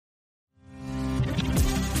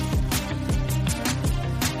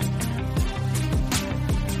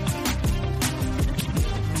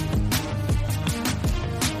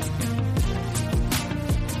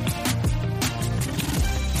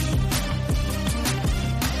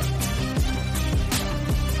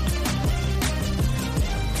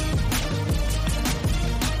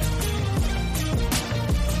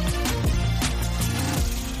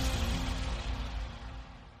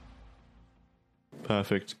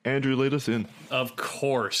Perfect. Andrew, lead us in. Of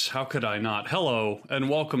course. How could I not? Hello, and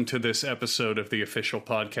welcome to this episode of the official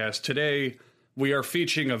podcast. Today, we are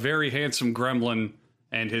featuring a very handsome gremlin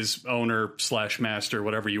and his owner / master,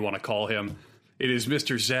 whatever you want to call him. It is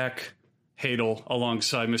Mr. Zach Hadel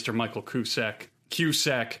alongside Mr. Michael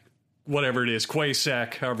Cusack, whatever it is,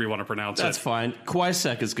 Quasack, however you want to pronounce it. That's fine.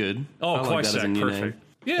 Quasack is good. Oh, Quasack, perfect. Name.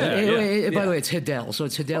 Yeah, By the way, it's Hidel, so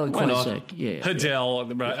it's Hidel and Quasack. Yeah,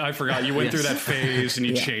 Hidel, I forgot. You went through that phase and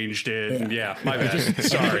you changed it. And my bad.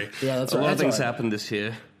 Sorry. Yeah, that's a lot of things right. happened this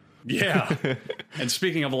year. Yeah. And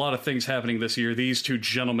speaking of a lot of things happening this year, these two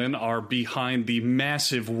gentlemen are behind the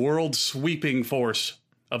massive world-sweeping force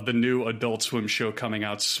of the new Adult Swim show coming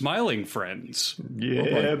out, Smiling Friends.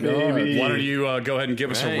 Yeah, baby. Why don't you go ahead and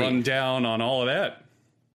give us a rundown on all of that?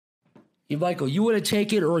 Hey, Michael, you want to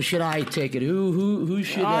take it or should I take it? Who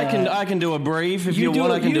should? I can do a brief if you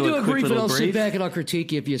want. I can do a quick brief, little and I'll brief. sit back and I'll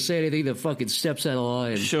critique you if you say anything that fucking steps out of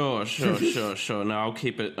line. Sure. No, I'll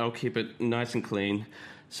keep it nice and clean.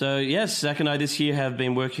 So yes, Zach and I this year have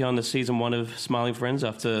been working on the season 1 of Smiling Friends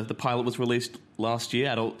after the pilot was released last year.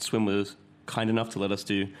 Adult Swim was kind enough to let us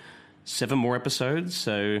do 7 more episodes.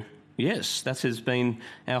 So yes, that has been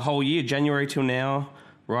our whole year, January till now,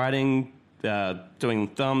 writing, doing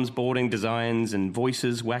thumbs, boarding, designs, and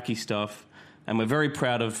voices, wacky stuff. And we're very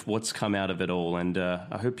proud of what's come out of it all. And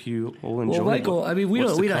I hope you all enjoy it. Well, Michael, I mean, we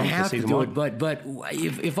don't have to do 1. it, but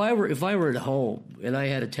if I were at home and I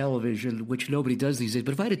had a television, which nobody does these days,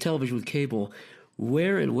 but if I had a television with cable,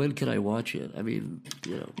 where and when can I watch it? I mean,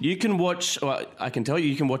 You can watch, I can tell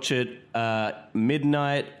you can watch it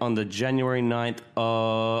midnight on the January 9th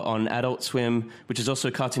on Adult Swim, which is also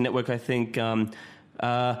Cartoon Network, I think. Am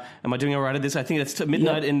I doing all right at this? I think that's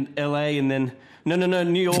midnight in LA and then, no,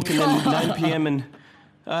 New York and then 9 p.m. in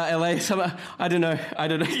LA. So, I don't know.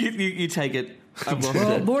 You take it. But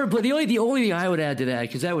the only thing I would add to that,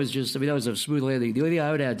 because that was a smooth landing. The only thing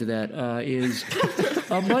I would add to that is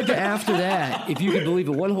a month after that, if you can believe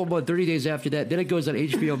it, 1 whole month, 30 days after that, then it goes on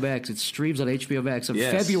HBO Max. It streams on HBO Max on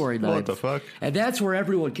February 9th. What the fuck? And that's where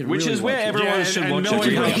everyone can Which really is where watch everyone should watch it.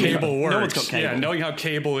 Knowing how cable works. No one's got cable. Yeah, knowing how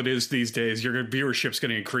cable it is these days, your viewership's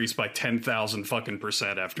going to increase by 10,000 fucking %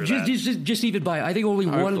 after that. Just even by, I think only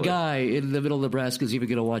one guy in the middle of Nebraska is even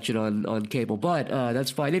going to watch it on cable. But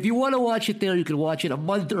that's fine. If you want to watch it there, you can watch it a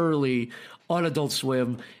month early on Adult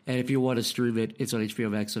Swim, and if you want to stream it, it's on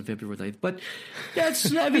HBO Max on February 9th. But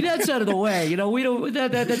that's out of the way. We don't.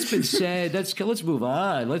 That's been said. Let's move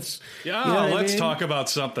on. Let's talk about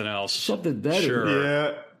something else. Something better. Sure.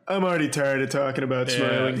 Yeah, I'm already tired of talking about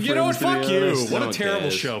Smiling Friends. You know what? Fuck you. Honest. What a terrible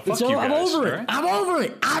show. Fuck you guys. I'm over it. Right?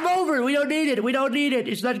 I'm over it. We don't need it.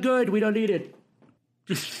 It's not good. We don't need it.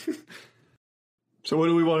 So what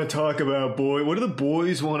do we want to talk about, boy? What do the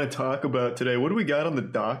boys want to talk about today? What do we got on the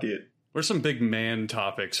docket? What are some big man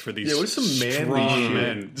topics for these what are some strong manly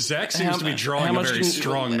men? Zach seems to be drawing a very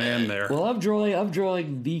strong man there. Well, I'm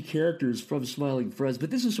drawing the characters from Smiling Friends,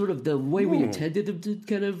 but this is sort of the way we intended them to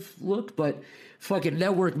kind of look. But fucking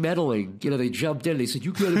network meddling, they jumped in. They said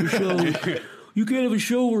you can't have a show. You can't have a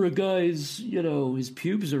show where a guy's his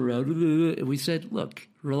pubes are out. And we said, look,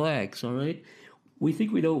 relax, all right. We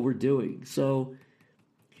think we know what we're doing. So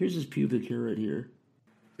here's his pubic hair right here.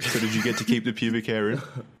 So did you get to keep the pubic hair in?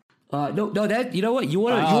 No. That you know what you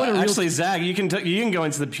want to actually, Zach, you can go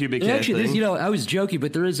into the pubic hair thing. I was joking,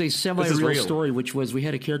 but there is a semi-real story, which was we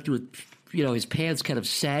had a character with his pants kind of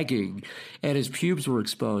sagging and his pubes were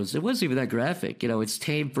exposed. It wasn't even that graphic. It's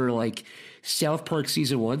tame for like South Park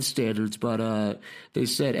season 1 standards, but they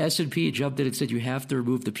said S&P jumped in and said you have to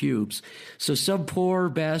remove the pubes. So some poor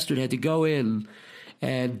bastard had to go in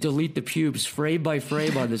and delete the pubes frame by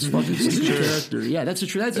frame on this fucking character. Yeah, that's a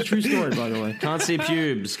true story, by the way. Cannot see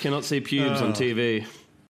pubes on TV.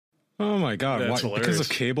 Oh my god! That's Why? Because of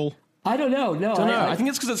cable? I don't know. No, I think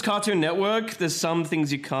it's because it's Cartoon Network. There's some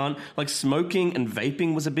things you can't, like smoking and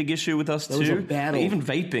vaping was a big issue with us too. That was a battle. Even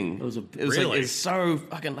vaping. It's so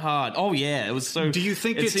fucking hard. Oh yeah, it was so. Do you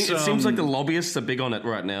think it seems like the lobbyists are big on it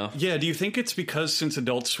right now? Yeah. Do you think it's because since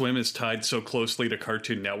Adult Swim is tied so closely to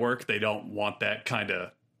Cartoon Network, they don't want that kind of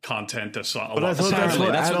content to But I thought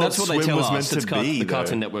that's what they tell us. Meant to be the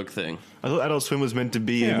Cartoon Network thing. I thought Adult Swim was meant to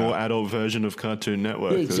be a more adult version of Cartoon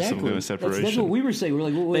Network. Yeah, exactly. There's some kind of separation. That's what we were saying. We're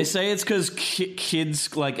like, well, they say it's because kids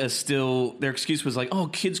are still. Their excuse was like, oh,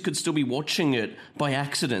 kids could still be watching it by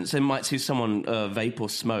accident. They might see someone vape or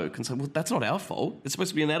smoke, and so well, that's not our fault. It's supposed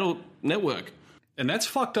to be an adult network. And that's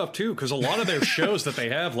fucked up too, because a lot of their shows that they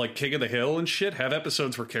have, like King of the Hill and shit, have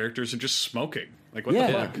episodes where characters are just smoking. Like, what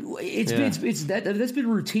the fuck? It's that's been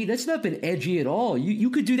routine. That's not been edgy at all. You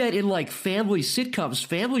could do that in like family sitcoms,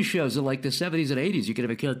 family shows in like the 70s and 80s. You could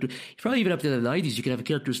have a character, probably even up to the 90s, you could have a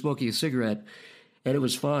character smoking a cigarette, and it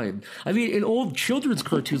was fine. I mean, in old children's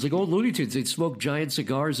cartoons, like old Looney Tunes, they'd smoke giant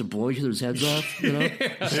cigars and blow each other's heads off, you know?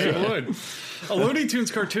 Yeah, they would. A Looney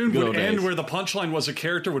Tunes cartoon would end where the punchline was a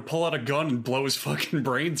character would pull out a gun and blow his fucking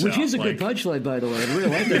brains out. Which is a good punchline, by the way. In real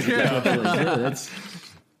life, that's a good punchline. Yeah, that's...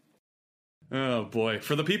 Oh, boy.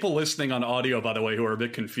 For the people listening on audio, by the way, who are a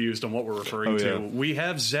bit confused on what we're referring to, we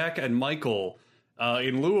have Zach and Michael,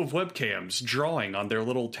 in lieu of webcams, drawing on their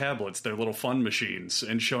little tablets, their little fun machines,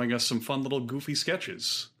 and showing us some fun little goofy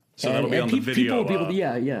sketches. So that'll be on the video.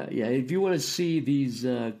 Yeah. If you want to see these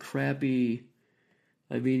crappy...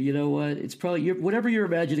 I mean, you know what? It's probably whatever you're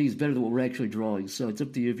imagining is better than what we're actually drawing. So it's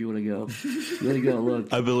up to you if you want to go. You want to go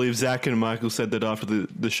look. I believe Zach and Michael said that after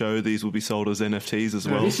the show, these will be sold as NFTs as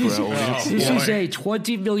well. This is a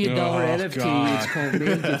 $20 million NFT. God. It's called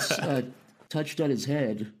Man Gets Touched on His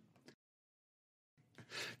Head.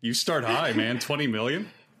 You start high, man. 20 million?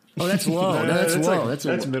 Oh, that's low. No, that's low. Like,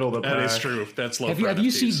 that's middle of the pack. That is true. That's low. Have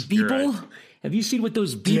you seen Beeple? Right. Have you seen what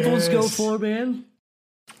those Beeples go for, man?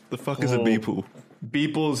 The fuck is a Beeple?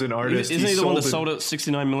 Beeple's an artist. Isn't he the one that sold it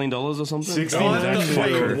 $69 million or something?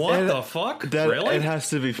 What the fuck? Really? It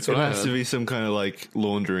has to be. It has to be some kind of like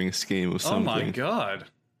laundering scheme or something. Oh my god!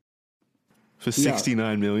 For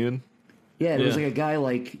 $69 million. Yeah, it was like a guy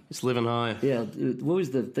like it's living high. Yeah, what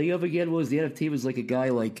was the thing of again? What was the NFT? It was like a guy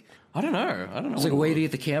like I don't know. It was like waiting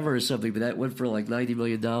at the camera or something, but that went for like $90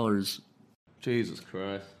 million. Jesus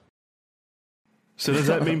Christ! So does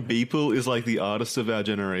that mean Beeple is like the artist of our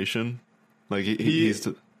generation? Like he's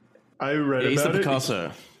I read he's about the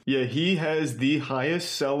Picasso. Yeah, he has the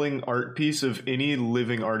highest selling art piece of any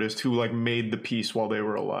living artist who like made the piece while they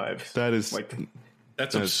were alive. That is like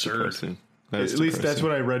that's absurd. At least that's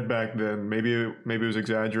what I read back then. Maybe it was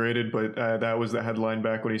exaggerated, but that was the headline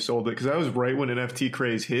back when he sold it, because that was right when NFT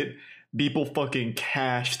craze hit. Beeple fucking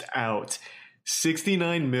cashed out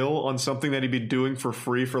 69 mil on something that he'd been doing for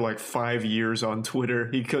free for like 5 years on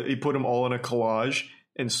Twitter. He put them all in a collage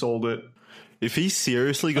and sold it. If he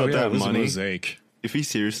seriously got that money, if he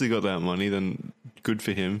seriously got that money, then good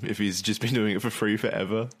for him. If he's just been doing it for free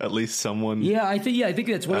forever, at least someone. Yeah, I think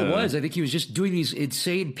that's what it was. I think he was just doing these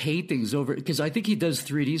insane paintings over, because I think he does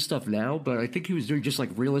 3D stuff now, but I think he was doing just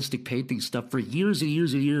like realistic painting stuff for years and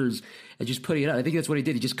years and years and just putting it out. I think that's what he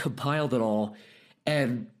did. He just compiled it all,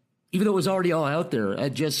 and even though it was already all out there,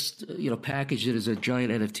 and just packaged it as a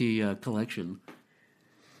giant NFT collection.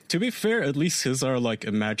 To be fair, at least his are like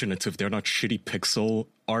imaginative. They're not shitty pixel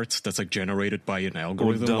art that's like generated by an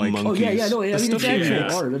algorithm. Or dumb monkeys. Oh yeah, no. I mean, it's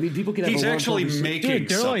actual art. I mean, people can have. He's actually making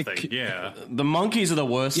something. Like, yeah, the monkeys are the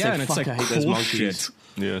worst. Yeah, and it's like I hate cool those monkeys. shit.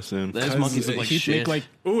 Yeah, same. Those monkeys look like shit.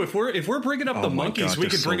 Ooh, if we're bringing up the monkeys, God, we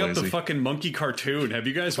could bring so up the lazy. fucking monkey cartoon. Have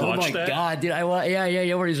you guys watched that? Oh my god, dude!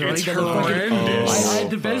 Yeah. Where he's running. It's horrendous.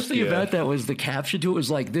 The best thing about that was the caption to it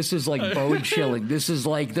was like, "This is like bone chilling. This is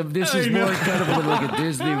like this is more incredible than like a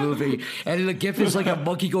Disney movie." And the GIF is like a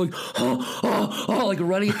monkey going, like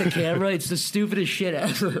running at the camera. It's the stupidest shit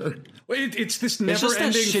ever. It's this It's just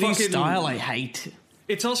that never-ending shitty fucking style I hate.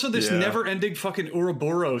 It's also this never-ending fucking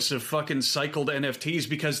Ouroboros of fucking cycled NFTs,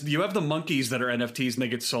 because you have the monkeys that are NFTs and they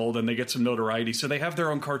get sold and they get some notoriety, so they have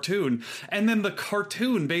their own cartoon, and then the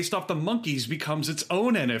cartoon based off the monkeys becomes its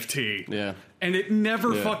own NFT. Yeah. And it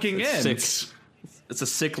never fucking ends. Sick. It's a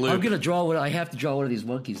sick loop. I'm gonna draw one. I have to draw one of these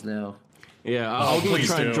monkeys now. Yeah, I'll please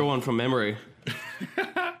try and do. draw one from memory.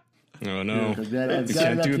 Oh no! I've got You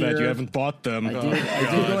can't do that. here. You haven't bought them. I did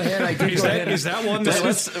go ahead. Is that one?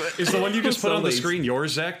 Is the one you just put on the screen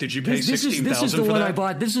yours, Zach? Did you pay $16,000 this is the for one that? I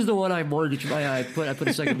bought. This is the one I mortgaged. I put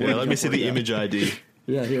a second. Yeah, let me see the image ID.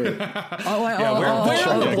 Yeah, here.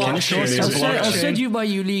 I'll send you my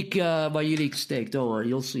unique stake. Don't worry,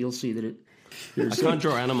 you'll see that it. I can't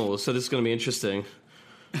draw animals, so this is going to be interesting.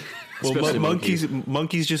 Well,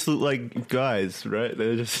 monkeys just look like guys, right?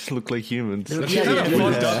 They just look like humans. That's kind of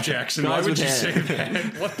fucked up, Jackson. Why would you say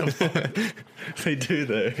that? What the fuck? They do,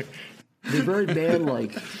 though. They're very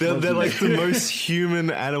man-like. They're like the most human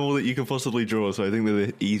animal that you can possibly draw, so I think they're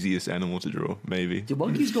the easiest animal to draw, maybe. Do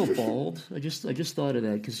monkeys go bald? I just thought of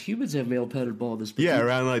that, because humans have male pattern baldness. Yeah,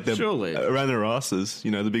 around like around their asses,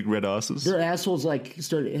 the big red asses. Their assholes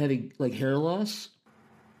start having like hair loss.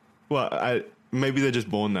 Well, maybe they're just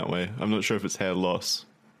born that way. I'm not sure if it's hair loss,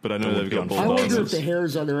 but I know they've got bald I wonder if asses. the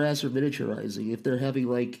hairs on their ass are miniaturizing. If they're having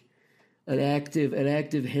like an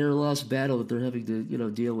active hair loss battle that they're having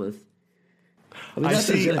to deal with. I mean, I not those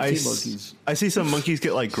see. NFT monkeys. I see some monkeys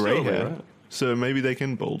get like gray Surely, hair, right? so maybe they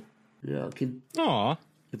can bald. Yeah. Aw.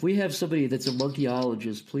 If we have somebody that's a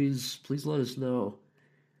monkeyologist, please let us know.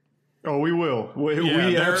 Oh, we will.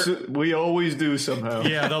 We always do somehow.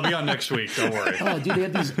 Yeah, they'll be on next week. Don't worry. Oh, dude, they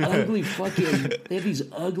have these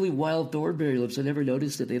ugly wild thornberry lips. I never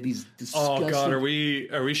noticed it. They have these disgusting. Oh God, are we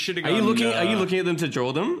shitting? Are you looking at them to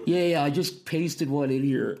draw them? Yeah. I just pasted one in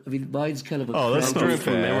here. I mean, mine's kind of a. Oh, that's crowd. not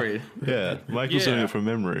From fair. memory. Yeah, Michael's doing Yeah. it from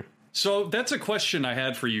memory. So that's a question I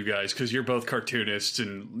had for you guys because you're both cartoonists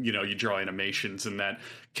and you draw animations and that.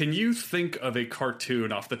 Can you think of a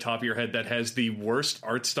cartoon off the top of your head that has the worst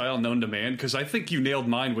art style known to man? Because I think you nailed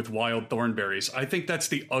mine with Wild Thornberries. I think that's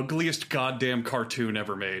the ugliest goddamn cartoon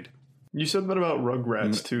ever made. You said that about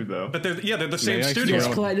Rugrats too, though. But they're the same May I studio. Yes,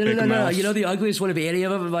 throw- Clyde. Big No. Mouth. You know the ugliest one of any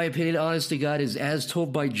of them, in my opinion, honest to God, is As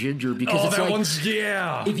Told by Ginger. Because Oh, it's that like, one's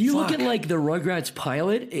if you look at like the Rugrats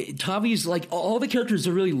pilot, Tommy's like all the characters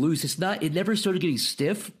are really loose. It never started getting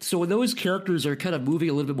stiff. So when those characters are kind of moving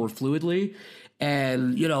a little bit more fluidly,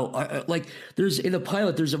 and like there's in the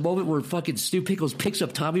pilot, there's a moment where fucking Stu Pickles picks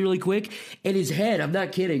up Tommy really quick, and his head, I'm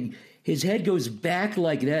not kidding. His head goes back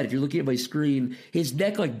like that. If you're looking at my screen, his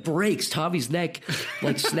neck like breaks. Tommy's neck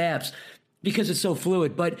like snaps because it's so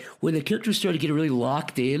fluid. But when the characters started getting really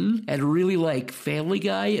locked in and really like Family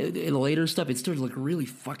Guy and later stuff, it started to look really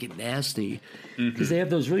fucking nasty because they have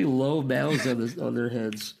those really low mouths on their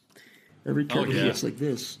heads. Every character looks like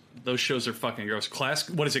this. Those shows are fucking gross.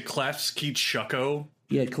 What is it? Klasky Chucko?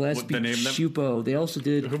 Yeah, Class B Shupo. They also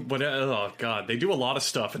did. But oh God, they do a lot of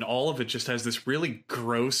stuff, and all of it just has this really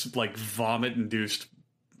gross, like vomit-induced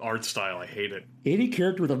art style. I hate it. Any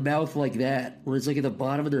character with a mouth like that, where it's like at the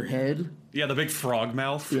bottom of their head. Yeah, the big frog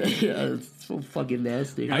mouth. Yeah, it's so fucking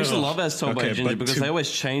nasty. I used to love As Told by Okay, Ginger but because they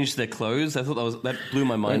always changed their clothes. I thought that blew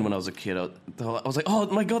my mind when I was a kid. I was like, oh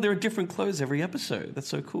my God, there are different clothes every episode. That's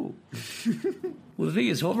so cool. Well, the thing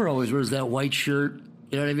is, Homer always wears that white shirt.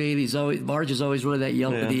 You know what I mean? Marge is always wearing that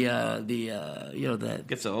yellow. That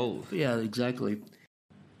Gets old. Yeah, exactly.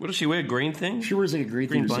 What does she wear? Green thing? She wears like a green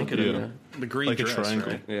thing or blanket. something, The green Like a dress,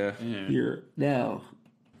 triangle. right? Yeah. Here now,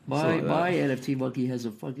 my NFT monkey has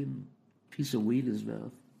a fucking piece of weed in his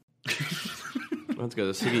mouth, Let's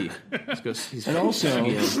go to Siggy. Let's go. He's and also,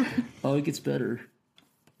 Siggy. it gets better.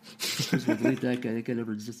 Because we delete that guy. That guy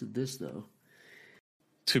never existed. This though.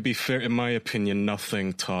 To be fair, in my opinion,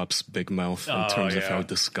 nothing tops Big Mouth in terms of how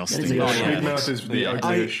disgusting That is it a- is. Big Mouth is the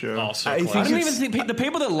ugliest show. Also, I think I don't it's- even think the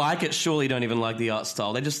people that like it surely don't even like the art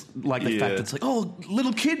style. They just like the fact that it's like, oh,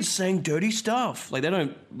 little kids saying dirty stuff. Like they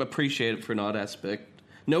don't appreciate it for an art aspect.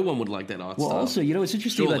 No one would like that art Well, style. also, what's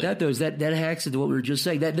interesting Surely. about that though is that hacks into what we were just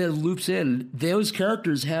saying. That loops in. Those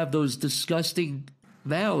characters have those disgusting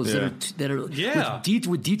mouths that are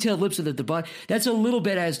with detailed lips and the body. That's a little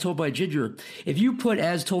bit As Told by Ginger. If you put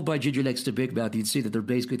As Told by Ginger next to Big Mouth, you'd see that they're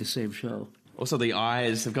basically the same show. Also, the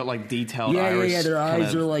eyes have got like detailed Yeah, iris. yeah, their eyes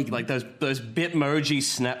kind of- are like those Bitmoji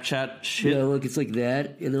Snapchat shit. Yeah, look, it's like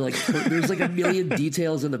that, and they're like there's like a million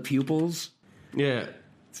details in the pupils. Yeah.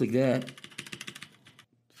 It's like that.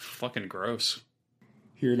 fucking gross.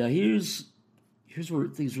 Here's where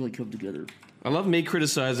things really come together. I love me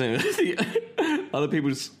criticizing other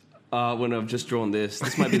people's art when I've just drawn this.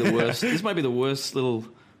 This might be the worst. This might be the worst little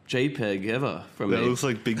JPEG ever from That me. looks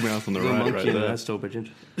like Big Mouth on the Little right, monkey right that there. has Told by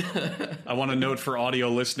Ginger. I want to note for audio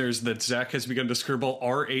listeners that Zach has begun to scribble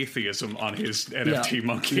our atheism on his NFT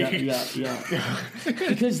monkey. Yeah.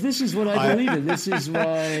 Because this is what I believe in. This is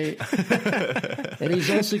why. And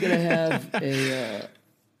he's also going to have a.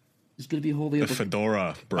 He's going to be holding A up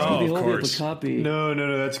fedora, bro. Oh, be of holding up a course. copy. No,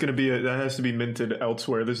 that's going to be that has to be minted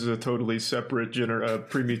elsewhere. This is a totally separate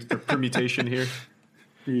permutation here.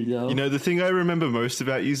 There you go. You know, the thing I remember most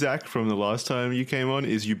about you, Zach, from the last time you came on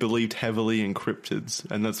is you believed heavily in cryptids,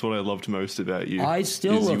 and that's what I loved most about you. I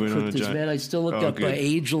still is you look went on a cryptids, giant- I still looked Oh, up good.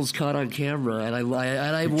 angels caught on camera, and I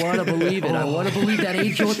want to believe it. I want to believe that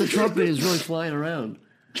angel with the trumpet is really flying around.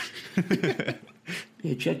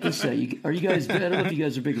 Hey, check this out. Are you guys? I don't know if you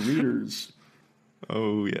guys are big readers.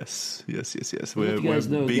 Oh, yes. If We're you guys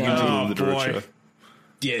know big into God. the literature.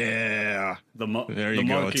 Yeah. There you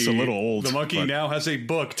go. It's a little old, The monkey but- now has a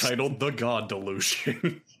book titled "The God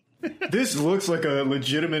Delusion." This looks like a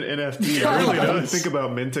legitimate NFT. Yeah, I really it don't does. think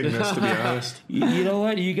about minting this, to be honest. You know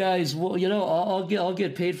what, you guys? Well, I'll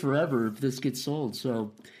get paid forever if this gets sold.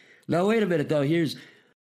 So, now wait a minute though. Here's.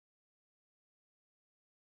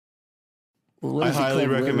 What I is it highly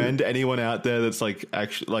called? recommend anyone out there that's like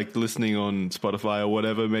actually like listening on Spotify or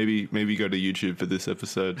whatever. Maybe go to YouTube for this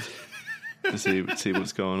episode to see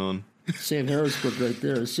what's going on. Sam Harris book right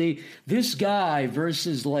there. See, this guy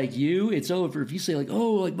versus like you, it's over. If you say like,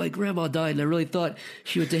 oh, like my grandma died and I really thought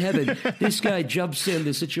she went to heaven, this guy jumps in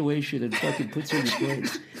the situation and fucking puts her in his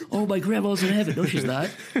place. Oh, my grandma's in heaven. No, she's not.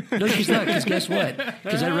 No, she's not. Because guess what?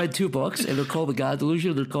 Because I read 2 books and they're called The God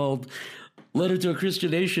Delusion. They're called Letter to a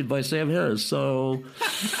Christian Nation by Sam Harris. So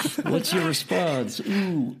what's your response?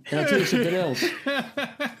 Ooh, and I'll tell you something else.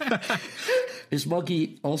 This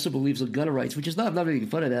monkey also believes in gun rights, which is not, I'm not making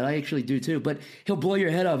fun of that. I actually do too. But he'll blow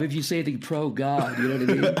your head off if you say anything pro-God. You know what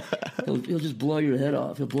I mean? He'll just blow your head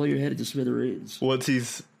off. He'll blow your head into smithereens. What's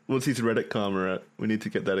his Reddit karma at? We need to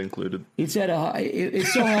get that included. It's at a high.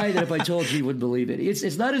 It's so high that if I told you, you wouldn't believe it.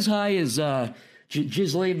 It's not as high as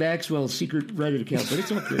Ghislaine Maxwell's secret Reddit account, but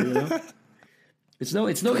it's up there. You know,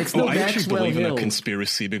 it's no I Maxwell actually believe Hill. in a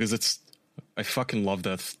conspiracy because I fucking love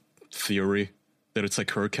that theory that it's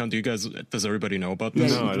like her account. Does everybody know about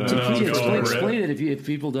this? No, I don't. Explain it if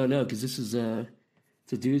people don't know, because this is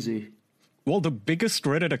it's a doozy. Well, the biggest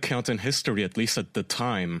Reddit account in history, at least at the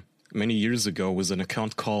time, many years ago, was an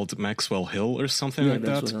account called Maxwell Hill or something like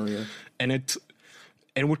Maxwell that. Hill, yeah. And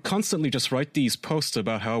it would constantly just write these posts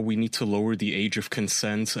about how we need to lower the age of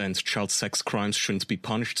consent and child sex crimes shouldn't be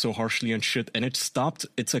punished so harshly and shit. And it stopped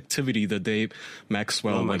its activity the day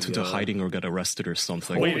Maxwell went into hiding or got arrested or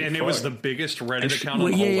something. Wait, and it was the biggest Reddit account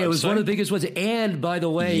on the whole it was website? one of the biggest ones. And by the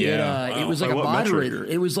way, it was like a moderator.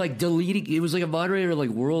 It was like deleting. It was like a moderator, like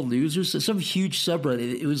World News or some huge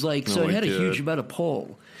subreddit. It was like so. It had a huge amount of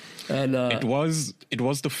pull. And it was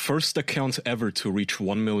the first account ever to reach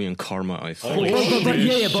 1 million karma, I think. but you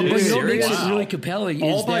know what makes it really compelling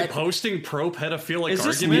all is by that posting pro-pedophilic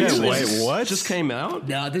arguments? Yeah, wait, what? Just came out?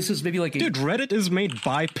 now this is maybe like Dude, Reddit is made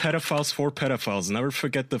by pedophiles for pedophiles. Never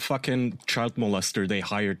forget the fucking child molester they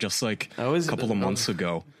hired just like a couple of months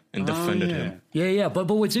ago and defended him. Yeah. But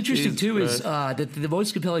what's interesting too is that the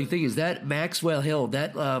most compelling thing is that Maxwell Hill.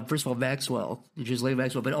 That first of all, Maxwell, Ghislaine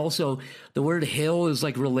Maxwell, but also the word Hill is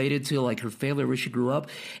like related to like her family where she grew up,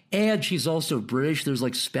 and she's also British. There's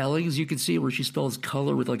like spellings you can see where she spells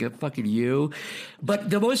color with like a fucking U. But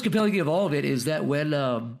the most compelling thing of all of it is that when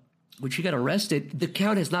she got arrested, the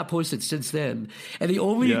account has not posted since then. And the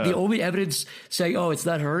only evidence saying, oh, it's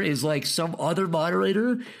not her, is like some other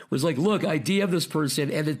moderator was like, look, I DM'd this person,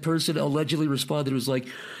 and the person allegedly responded, was like,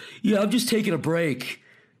 yeah, I'm just taking a break.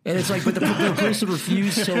 And it's like, but the person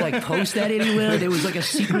refused to like post that anywhere. There was like a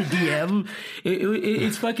secret DM.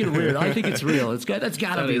 It's fucking weird. I think it's real. That's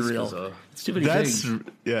gotta be real. Bizarre. It's too many things.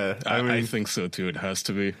 Yeah, I think so too. It has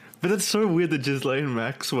to be. But it's so weird that Ghislaine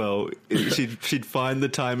Maxwell, she'd find the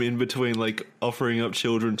time in between like offering up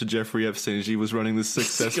children to Jeffrey Epstein. She was running this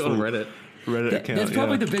successful Reddit account. That's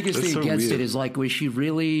probably the biggest thing so against weird. it is like, is she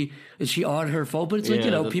on her phone? But it's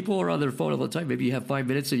like, people are on their phone all the time. Maybe you have 5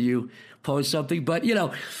 minutes and you post something, but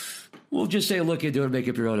we'll just say look into it and make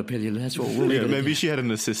up your own opinion. That's what we'll do. Maybe she had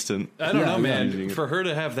an assistant. I don't know, man. For her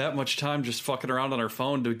to have that much time just fucking around on her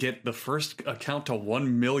phone to get the first account to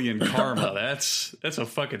 1 million karma, that's a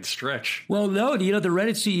fucking stretch. Well, no, the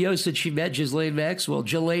Reddit CEO said she met Ghislaine Maxwell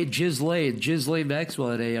at a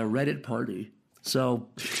Reddit party. So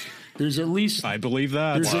there's at least I believe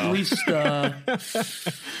that. There's at least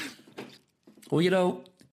well,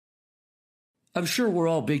 I'm sure we're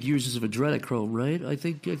all big users of adrenochrome, right? I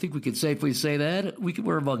think we can safely say that.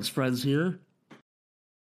 We're amongst friends here.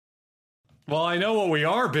 Well, I know what we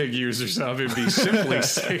are big users of. It'd be Simply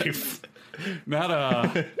Safe,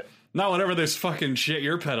 not whatever this fucking shit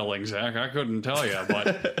you're peddling, Zach. I couldn't tell you,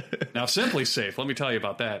 but now Simply Safe. Let me tell you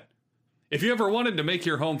about that. If you ever wanted to make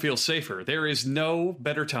your home feel safer, there is no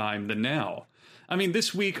better time than now. I mean,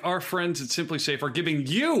 this week our friends at Simply Safe are giving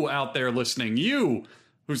you out there listening, you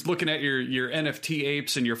who's looking at your NFT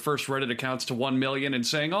apes and your first Reddit accounts to 1 million and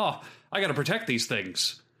saying, oh, I got to protect these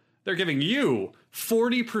things. They're giving you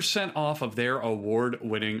 40% off of their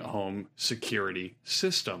award-winning home security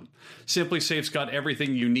system. Simply Safe's got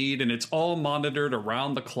everything you need, and it's all monitored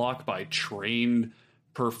around the clock by trained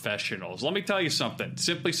professionals. Let me tell you something.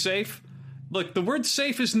 Simply Safe, look, the word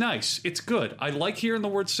safe is nice. It's good. I like hearing the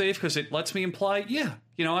word safe because it lets me imply,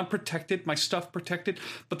 I'm protected, my stuff protected.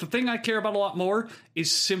 But the thing I care about a lot more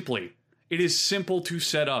is Simply. It is simple to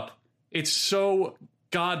set up. It's so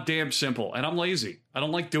goddamn simple. And I'm lazy. I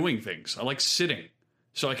don't like doing things. I like sitting.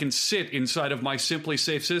 So I can sit inside of my Simply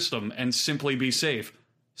Safe system and simply be safe.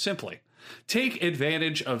 Simply. Take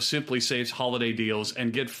advantage of Simply Safe's holiday deals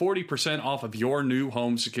and get 40% off of your new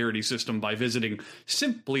home security system by visiting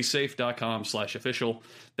simplysafe.com/official.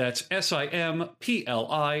 That's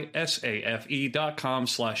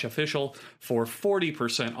simplisafe.com/official for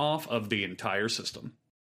 40% off of the entire system.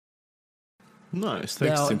 Nice.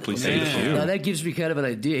 Thanks, Now, Simply Safe. Now that gives me kind of an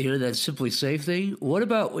idea here, that Simply Safe thing. What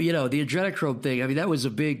about, the adrenochrome thing? I mean, that was a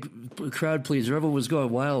big crowd pleaser. Everyone was going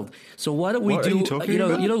wild. So why don't we What are you talking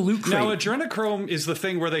about? Loot Crate? Now, adrenochrome is the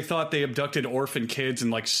thing where they thought they abducted orphan kids and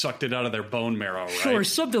like sucked it out of their bone marrow, right? Sure,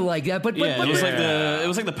 something like that. But it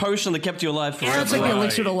was like the potion that kept you alive forever. Yeah, it's like the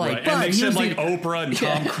elixir to life. Right. But And they said here's like Oprah and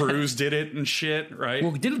Tom Cruise did it and shit, right?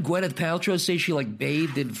 Well, didn't Gwyneth Paltrow say she like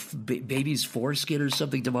bathed in baby's foreskin or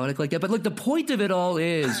something demonic like that? But look, the point of it all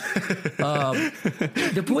is,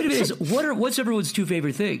 what's everyone's two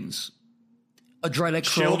favorite things? Adrenochrome,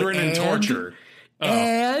 children and torture.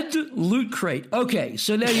 And Loot Crate. Okay,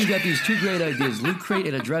 so now you've got these two great ideas: Loot Crate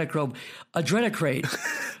and Adrenochrome. Adrenocrate.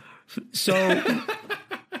 So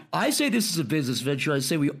I say this is a business venture. I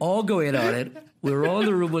say we all go in on it. We were all in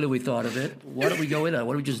the room when we thought of it. Why don't we go in on it?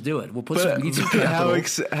 Why don't we just do it? We'll put some capital.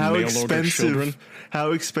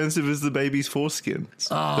 How expensive is the baby's foreskin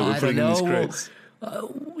that we're I putting don't in these know. crates?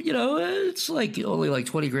 It's like only like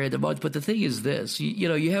 $20 grand a month. But the thing is this,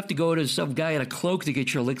 you have to go to some guy in a cloak to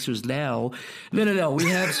get your elixirs now. No. We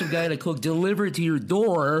have some guy in a cloak delivered to your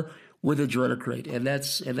door with a Adrenocrate, and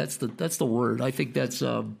that's the word. I think it's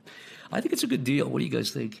a good deal. What do you guys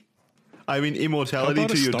think? I mean, immortality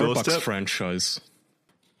to your Starbucks doorstep. franchise.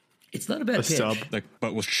 It's not a bad pitch. Sub.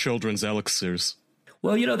 But with children's elixirs.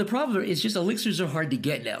 Well, the problem is just elixirs are hard to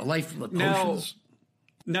get now. Life potions.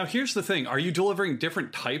 Now, here's the thing. Are you delivering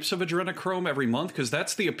different types of adrenochrome every month? Because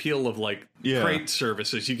that's the appeal of, crate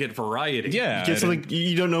services. You get variety. Yeah. You get something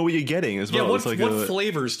you don't know what you're getting as well. Yeah, It's what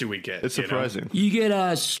flavors do we get? It's surprising. You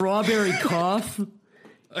get strawberry cough.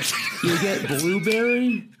 You get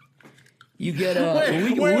blueberry. You get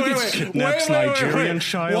wait. Nigerian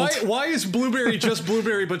child. Why is blueberry just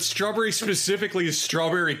blueberry, but strawberry specifically is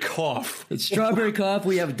strawberry cough? It's strawberry cough.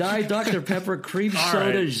 We have Diet Dr. Pepper cream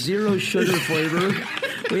soda, zero sugar flavor.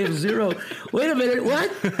 We have zero. Wait a minute,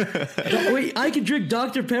 what? Wait, I can drink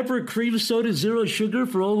Dr. Pepper cream soda, zero sugar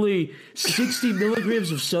for only 60 milligrams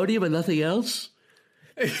of sodium and nothing else?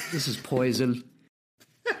 This is poison.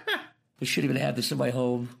 I shouldn't even have this in my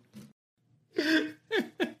home.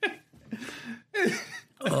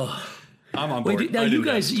 I'm on board. Wait, now you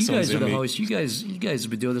guys are the hosts. You guys have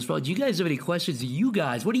been doing this for a while. Do you guys have any questions?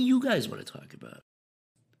 What do you guys want to talk about?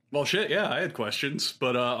 Well, shit, yeah, I had questions,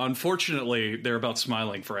 but unfortunately, they're about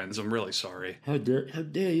smiling friends. I'm really sorry. How dare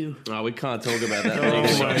you? Oh, we can't talk about that.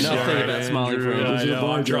 Nothing about smiling friends.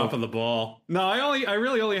 I'm dropping the ball. No, I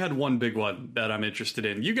really only had one big one that I'm interested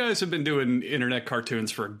in. You guys have been doing internet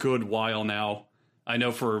cartoons for a good while now. I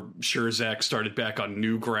know for sure Zach started back on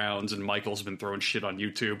Newgrounds and Michael's been throwing shit on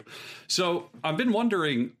YouTube. So I've been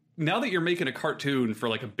wondering, now that you're making a cartoon for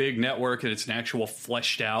like a big network and it's an actual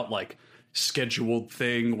fleshed out, like scheduled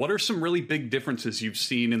thing, what are some really big differences you've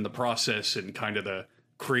seen in the process and kind of the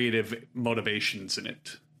creative motivations in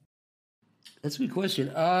it? That's a good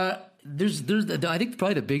question. There's I think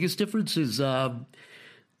probably the biggest difference is, I'm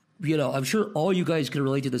sure all you guys can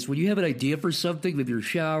relate to this. When you have an idea for something, maybe you're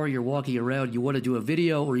showering, you're walking around, you want to do a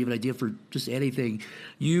video, or you have an idea for just anything,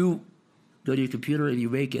 you go to your computer and you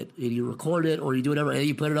make it, and you record it, or you do whatever, and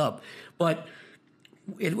you put it up. But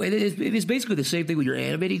it is basically the same thing when you're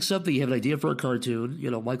animating something. You have an idea for a cartoon.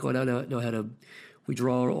 Michael and I know how to. We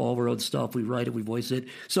draw all of our own stuff. We write it. We voice it.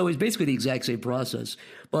 So it's basically the exact same process.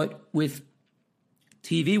 But with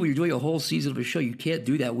TV, when you're doing a whole season of a show, you can't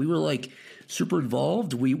do that. We were super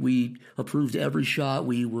involved. We approved every shot.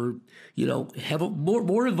 We were,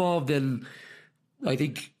 more involved than I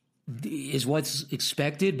think is what's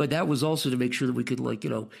expected. But that was also to make sure that we could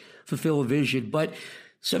fulfill a vision. But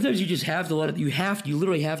sometimes you just have to you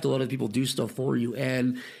literally have to let other people do stuff for you.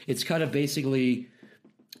 And it's kind of basically,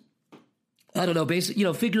 I don't know,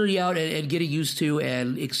 figuring out and getting used to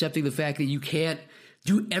and accepting the fact that you can't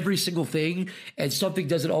do every single thing and something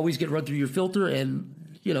doesn't always get run through your filter. And,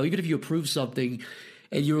 even if you approve something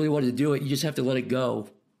and you really wanted to do it, you just have to let it go.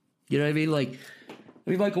 You know what I mean?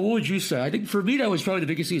 Michael, what would you say? I think for me, that was probably the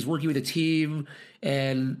biggest thing, is working with a team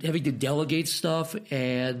and having to delegate stuff.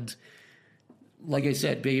 And like I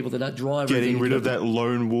said, being able to not draw everything. Getting rid of that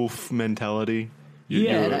lone wolf mentality.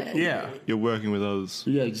 You're working with others.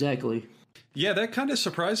 Yeah, exactly. Yeah, that kind of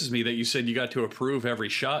surprises me that you said you got to approve every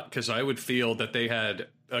shot, because I would feel that they had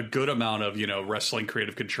a good amount of, wrestling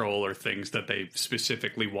creative control or things that they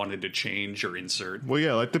specifically wanted to change or insert. Well,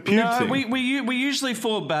 yeah, like the pube thing. We usually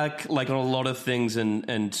fall back on a lot of things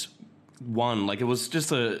and one, it was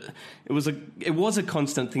a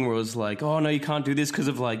constant thing where it was like, oh no, you can't do this because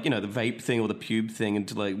of the vape thing or the pube thing, and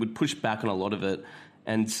would push back on a lot of it.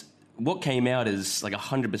 And what came out is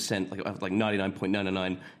 100%,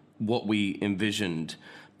 99.999 what we envisioned.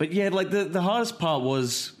 But yeah, the hardest part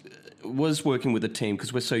was was working with a team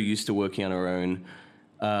because we're so used to working on our own.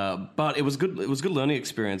 But it was good. It was a good learning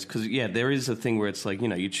experience because there is a thing where it's like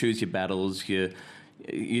you choose your battles.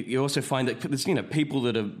 You also find that there's people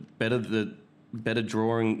that are better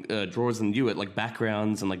drawers than you at like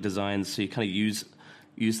backgrounds and like designs. So you kind of use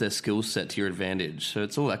their skill set to your advantage. So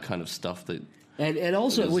it's all that kind of stuff that. And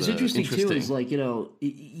also, what's interesting too is like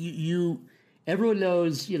you. Everyone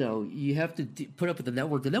knows, you have to put up with the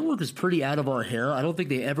network. The network is pretty out of our hair. I don't think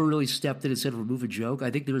they ever really stepped in and said remove a joke.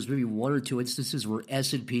 I think there was maybe one or two instances where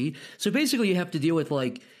S&P. So basically, you have to deal with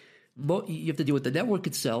the network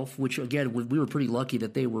itself, which again, we were pretty lucky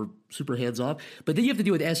that they were super hands off. But then you have to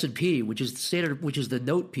deal with S&P, which is the standard, which is the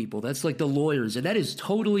note people. That's like the lawyers, and that is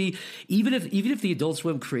totally even if the Adult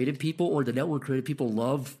Swim creative people or the network creative people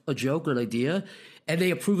love a joke or an idea. And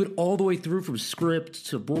they approve it all the way through from script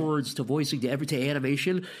to boards to voicing to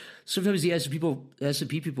animation. Sometimes the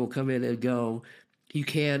S&P people come in and go, you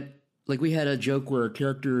can't. Like we had a joke where a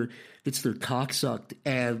character gets their cock sucked,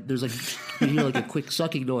 and there's like you hear like a quick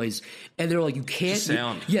sucking noise, and they're like, you can't.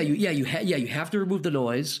 Sound. You have to remove the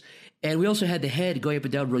noise. And we also had the head going up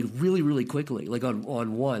and down really, really quickly, like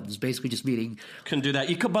on ones, basically just meaning. Couldn't do that.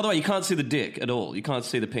 By the way, you can't see the dick at all. You can't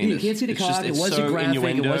see the penis. You can't see the cock. It wasn't graphic.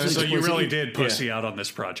 It wasn't so explicit. you really did pussy out on this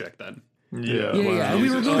project then. Yeah. And we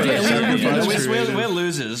removed it. We're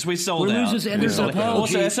losers. We sold out. We're losers, and there's an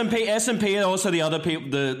apology. Also, SMP, and also the other people,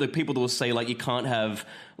 the people that will say like you can't have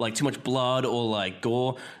like too much blood or like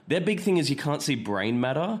gore. Their big thing is you can't see brain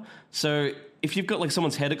matter. So if you've got like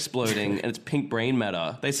someone's head exploding and it's pink brain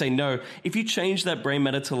matter, they say no. If you change that brain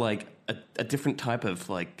matter to like a different type of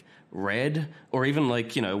like red or even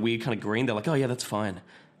like weird kind of green, they're like, oh yeah, that's fine.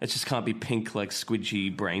 It just can't be pink, like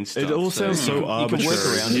squidgy brain stuff. It all sounds so arbitrary. You can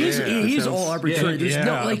work around it. It is all arbitrary. There's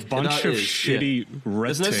no like a bunch of shitty red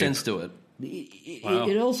There's no tape. sense to it.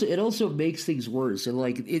 It also makes things worse. And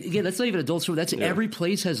like again, that's not even Adult Swim. That's every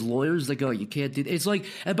place has lawyers that go, you can't do. It's like,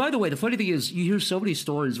 and by the way, the funny thing is, you hear so many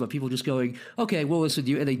stories about people just going, okay, we'll listen to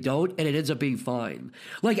you, and they don't, and it ends up being fine.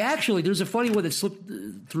 Like actually, there's a funny one that slipped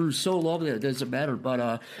through so long that it doesn't matter.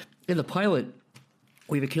 But in the pilot,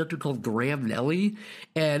 we have a character called Graham Nelly,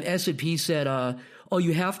 and S&P said, oh,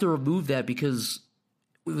 you have to remove that because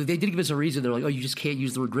they didn't give us a reason. They're like, oh, you just can't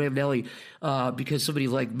use the word Graham Nelly because somebody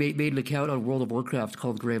like made an account on World of Warcraft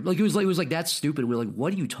called Graham. Like it was like that's stupid. We're like,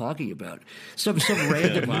 what are you talking about? Some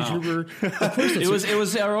random YouTuber. Of course, it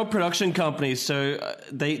was our old production company. So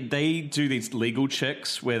they do these legal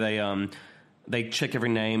checks where they check every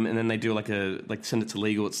name and then they do like send it to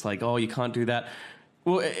legal. It's like, oh, you can't do that.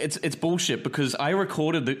 Well, it's bullshit because I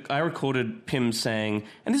recorded Pim saying,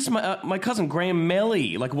 and this is my cousin Graham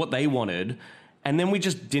Melly, like what they wanted. And then we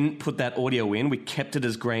just didn't put that audio in. We kept it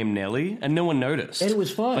as Graham Nelly, and no one noticed. And it was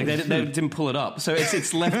fine. Like they didn't pull it up, so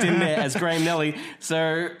it's left in there as Graham Nelly.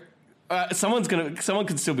 So someone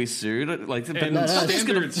could still be sued. Like, but nothing's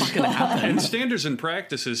gonna fucking happen. And standards and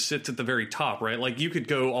practices sits at the very top, right? Like you could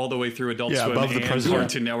go all the way through Adult Swim above the and president.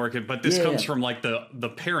 Cartoon Network, but this comes from like the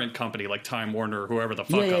parent company, like Time Warner or whoever the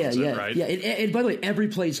fuck owns it, right? Yeah, and by the way, every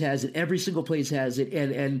place has it. Every single place has it,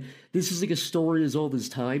 and this is like a story as old as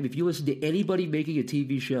time. If you listen to anybody making a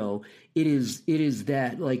TV show, it is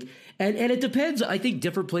that like, and it depends. I think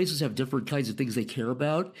different places have different kinds of things they care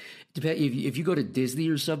about. If you go to Disney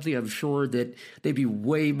or something, I'm sure that they'd be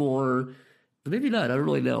way more. Maybe not. I don't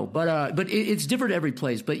really know, but it's different every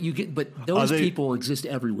place. But those people exist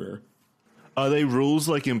everywhere. Are they rules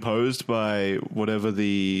like imposed by whatever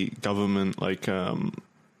the government like?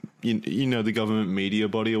 The government media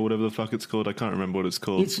body or whatever the fuck it's called. I can't remember what it's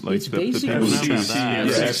called. It's basically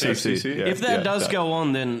FCC. If that does go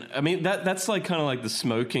on, then I mean that's like kind of like the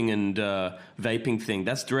smoking and vaping thing.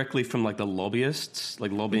 That's directly from like the lobbyists,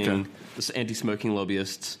 like lobbying the anti-smoking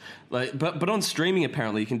lobbyists. Like, but on streaming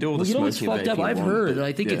apparently you can do all the smoking. What's fucked up? I've heard, and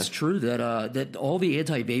I think yeah. it's true that all the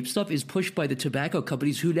anti-vape stuff is pushed by the tobacco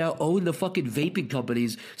companies who now own the fucking vaping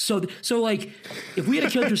companies. So like, if we had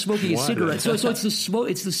a character smoking a cigarette, so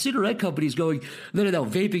it's the cigarette companies going, no,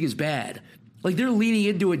 vaping is bad. Like they're leaning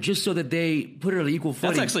into it just so that they put it on equal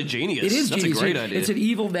footing. That's actually genius. It is That's genius. a great idea. It's an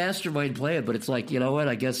evil mastermind plan, but it's like, you know what?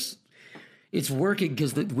 I guess it's working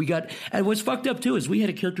because we got. And what's fucked up too is we had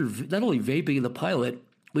a character not only vaping in the pilot.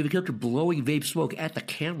 We have a character blowing vape smoke at the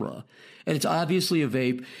camera, and it's obviously a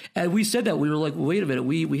vape. And we said that. We were like, well, wait a minute.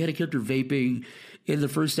 We had a character vaping in the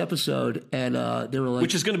first episode, and they were like...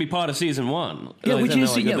 Which is going to be part of season 1. Yeah, like,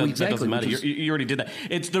 exactly. That doesn't matter. You already did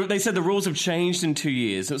that. They said the rules have changed in 2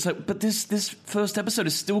 years. It's like, but this first episode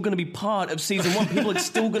is still going to be part of season 1. People are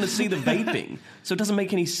still going to see the vaping, so it doesn't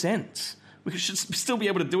make any sense. We should still be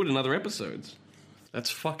able to do it in other episodes. That's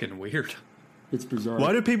fucking weird. It's bizarre.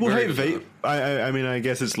 Why do people Very hate vape? I mean, I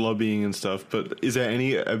guess it's lobbying and stuff, but is there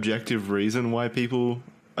any objective reason why people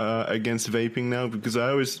are against vaping now? Because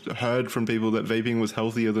I always heard from people that vaping was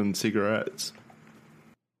healthier than cigarettes.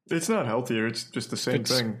 It's not healthier. It's just the same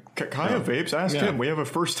thing. Kaya vapes. Ask him. We have a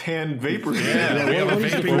first-hand vapor. Yeah, we have a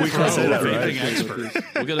vaping expert.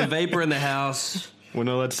 We've got a vapor in the house. We're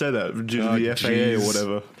not allowed to say that due to the FAA or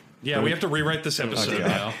whatever. Yeah, we have to rewrite this episode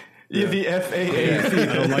now. Yeah, the FAA.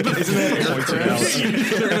 I don't like it. Isn't that aircraft?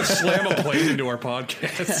 They're going to slam a plane into our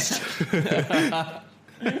podcast.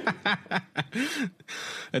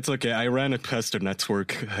 It's okay. I ran it past the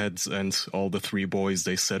network heads and all the three boys.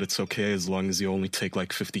 They said it's okay as long as you only take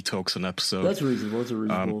like 50 tokes an episode. That's reasonable. That's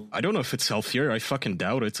reasonable. I don't know if it's healthier. I fucking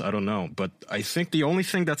doubt it. I don't know. But I think the only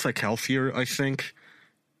thing that's like healthier, I think,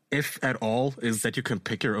 if at all, is that you can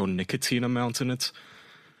pick your own nicotine amount in it.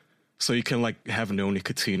 So you can like have no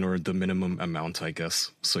nicotine or the minimum amount, I guess.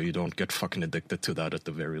 So you don't get fucking addicted to that at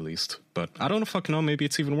the very least. But I don't fucking know. Maybe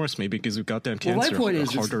it's even worse. Maybe because you goddamn cancer my point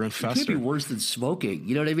is, harder and it faster. can't be worse than smoking.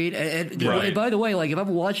 You know what I mean? And by the way, like if I'm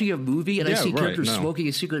watching a movie and I see characters smoking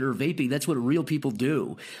a cigarette or vaping, that's what real people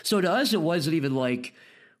do. So to us, it wasn't even like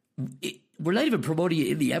we're not even promoting it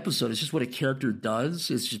in the episode. It's just what a character does.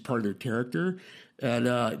 It's just part of their character. And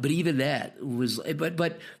but even that was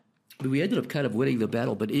but. We ended up kind of winning the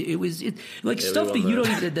battle, but it was stuff that you don't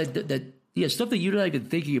even stuff that you're not even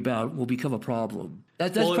thinking about will become a problem.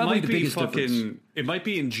 That's probably the biggest difference. It might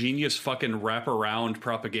be ingenious fucking wraparound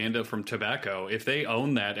propaganda from tobacco. If they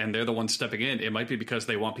own that and they're the ones stepping in, it might be because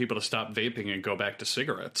they want people to stop vaping and go back to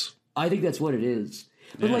cigarettes. I think that's what it is.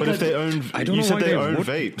 But if they own, I don't you know said why they they own would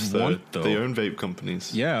vapes, want, though. They own vape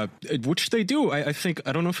companies. Yeah, which they do. I think,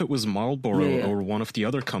 I don't know if it was Marlboro or one of the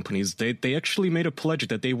other companies. They actually made a pledge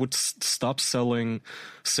that they would stop selling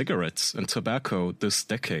cigarettes and tobacco this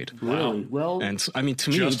decade. Really? Well, and I mean, to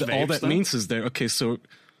me, all that means is there. Okay, so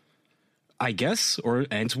I guess,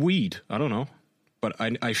 and weed. I don't know. But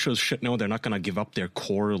I sure as shit know they're not going to give up their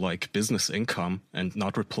core like business income and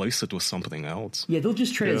not replace it with something else. Yeah, they'll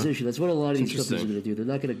just transition. That's what a lot of these companies are going to do. They're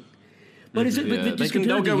not going to. But is it? Yeah. But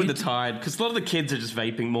they'll go with the tide because a lot of the kids are just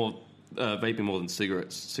vaping more than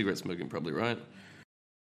cigarettes. Cigarette smoking, probably, right?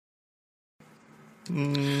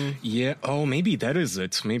 Yeah. Oh, maybe that is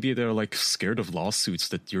it. Maybe they're like scared of lawsuits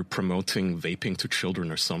that you're promoting vaping to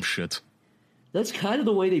children or some shit. That's kind of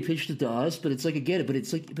the way they pitched it to us, but it's like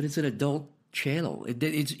it's an adult channel.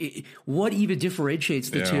 What even differentiates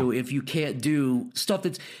the two if you can't do stuff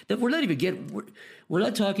that we're not even getting. We're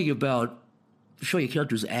not talking about showing a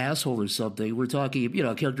character's asshole or something. We're talking,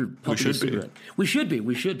 a character puffing a cigarette. We should be.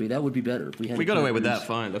 That would be better. If we got away with that.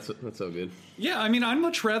 Fine. That's so good. Yeah, I mean, I'd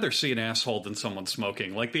much rather see an asshole than someone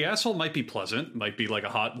smoking. Like, the asshole might be pleasant, might be like a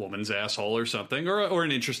hot woman's asshole or something, or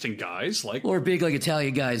an interesting guy's, like, or a big like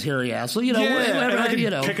Italian guy's hairy asshole.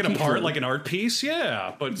 Pick it apart like an art piece.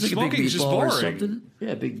 Yeah, but like smoking's just boring.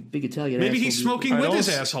 Yeah, big Italian. Maybe asshole. he's smoking with his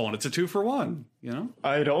asshole, and it's a 2-for-1.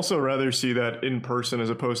 I'd also rather see that in person as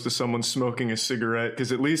opposed to someone smoking a cigarette,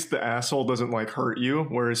 because at least the asshole doesn't like hurt you,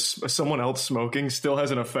 whereas someone else smoking still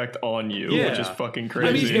has an effect on you, which is fucking crazy.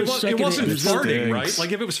 I mean, it wasn't farting, right?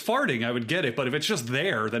 Like, if it was farting, I would get it, but if it's just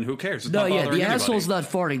there, then who cares? It's the asshole's not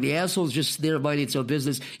farting. The asshole's just there minding its own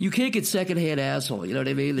business. You can't get secondhand asshole. You know what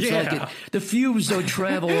I mean? It's like the fumes don't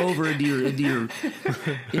travel over into your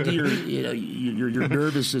your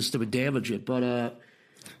nervous system and damage it. But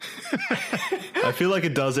I feel like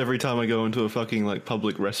it does every time I go into a fucking like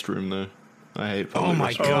public restroom though. I hate public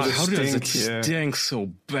my restrooms. god, how does it stink so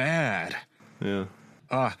bad? Yeah.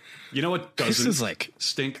 You know what doesn't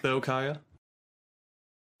stink though, Kaya?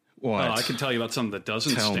 What? I can tell you about something that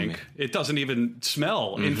doesn't stink. Me. It doesn't even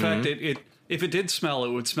smell. In fact, if it did smell,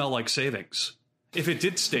 it would smell like savings. If it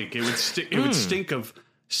did stink, it would stink of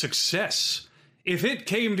success. If it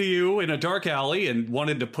came to you in a dark alley and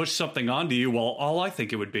wanted to push something onto you, well, all I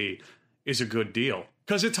think it would be is a good deal.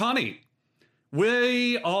 Because it's honey.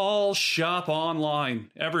 We all shop online.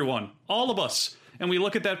 Everyone. All of us. And we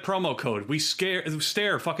look at that promo code. We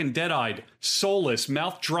stare fucking dead-eyed, soulless,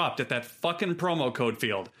 mouth dropped at that fucking promo code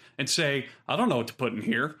field and say, I don't know what to put in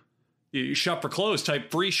here. You shop for clothes, type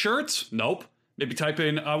free shirts? Nope. Maybe type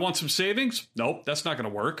in, I want some savings? Nope, that's not going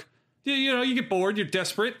to work. You get bored, you're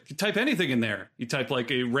desperate, you type anything in there. You type like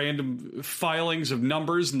a random filings of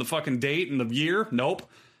numbers and the fucking date and the year. Nope.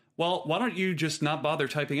 Well, why don't you just not bother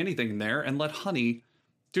typing anything in there and let Honey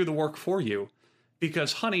do the work for you?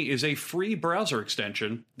 Because Honey is a free browser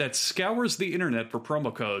extension that scours the internet for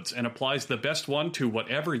promo codes and applies the best one to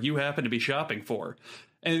whatever you happen to be shopping for.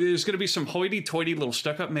 And there's going to be some hoity-toity little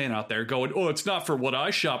stuck-up man out there going, oh, it's not for what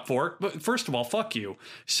I shop for. But first of all, fuck you.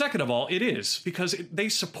 Second of all, it is, because they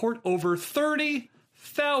support over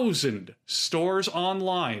 30,000 stores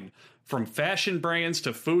online. From fashion brands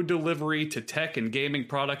to food delivery to tech and gaming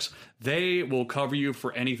products, they will cover you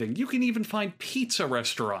for anything. You can even find pizza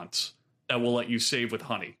restaurants that will let you save with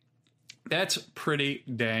Honey. That's pretty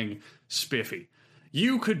dang spiffy.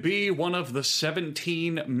 You could be one of the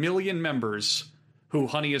 17 million members who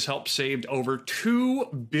Honey has helped save over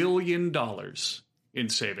 $2 billion in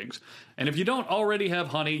savings. And if you don't already have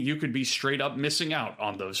Honey, you could be straight up missing out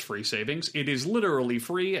on those free savings. It is literally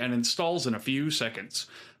free and installs in a few seconds.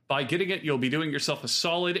 By getting it, you'll be doing yourself a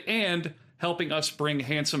solid and helping us bring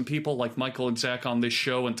handsome people like Michael and Zach on this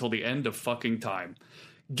show until the end of fucking time.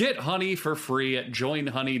 Get Honey for free at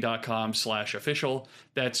joinhoney.com/official.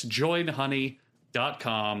 That's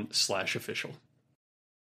joinhoney.com/official.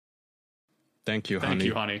 Thank you, Honey. Thank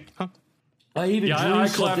you, Honey. Huh? I even drew I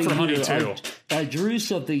something clap for here. Honey, too. I drew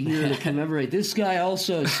something here to commemorate. This guy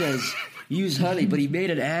also says use Honey, but he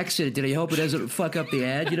made an accident. Did he hope it doesn't fuck up the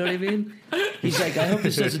ad? You know what I mean? He's like, I hope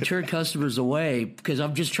this doesn't turn customers away because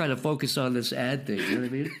I'm just trying to focus on this ad thing. You know what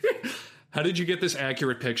I mean? How did you get this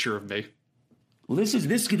accurate picture of me? Well,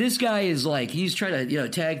 this guy is like, he's trying to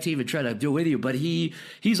tag team and try to do it with you, but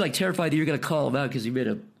he's like terrified that you're going to call him out because he made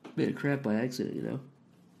a crap by accident.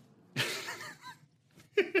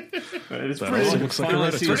 It's pretty, looks like Finally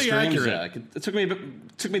a see your pretty stream, accurate. Zach. It took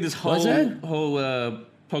me this whole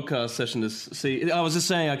podcast session to see. I was just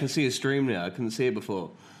saying I can see a stream now. I couldn't see it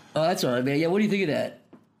before. Oh, that's all right, man. Yeah, what do you think of that?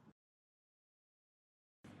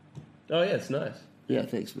 Oh yeah, it's nice. Yeah,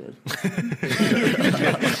 thanks, man. Good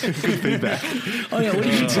feedback. Oh yeah, what do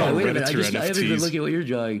you drawing? Wait a minute, Reddit I haven't been NFTs. looking at what you're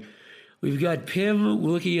drawing. We've got Pim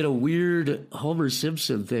looking at a weird Homer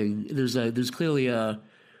Simpson thing. There's clearly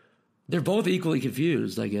they're both equally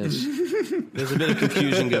confused, I guess. There's a bit of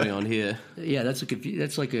confusion going on here. Yeah, that's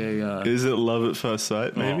like a. Is it love at first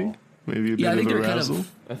sight? Maybe. Maybe a bit I think of they're arousal. kind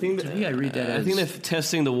of. I think I read that. I think they're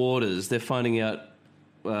testing the waters. They're finding out.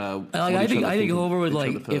 I think Homer would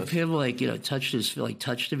if him touched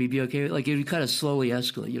him, he'd be okay. Like it would kind of slowly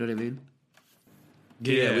escalate. You know what I mean?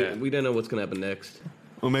 Yeah, we don't know what's going to happen next.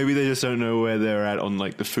 Or maybe they just don't know where they're at on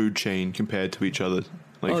the food chain compared to each other.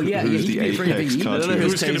 Who's he the could be a pretty apex big- cartoon?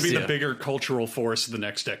 Who's going to be the tastier. bigger cultural force of the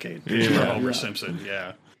next decade? Yeah. Homer Simpson,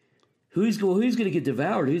 yeah. Who's going to get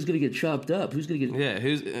devoured? Who's going to get chopped up? Who's going to get? Yeah,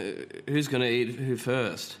 who's going to eat who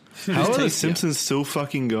first? How are the tastier? Simpsons still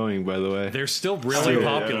fucking going, by the way? They're still really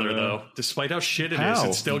popular, though. Despite how shit it is, How?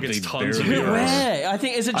 it still gets They tons of barely viewers. Where? I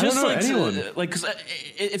think is it I don't just know like anyone. because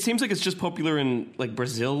it seems like it's just popular in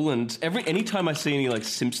Brazil, and anytime I see any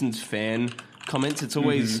Simpsons fan comments, it's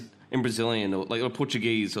always in Brazilian or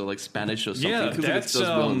Portuguese or Spanish or something. Yeah, It feels like it that's does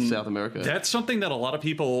well in South America. That's something that a lot of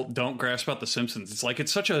people don't grasp about The Simpsons.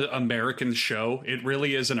 It's such an American show. It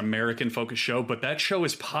really is an American-focused show, but that show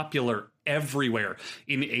is popular everywhere.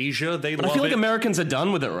 In Asia, they love I feel like it. Americans are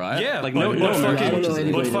done with it, right? Yeah, like but, no, but no fucking, I don't know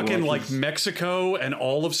anybody that fucking watches. Mexico and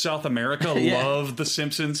all of South America Yeah. love The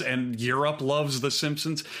Simpsons, and Europe loves The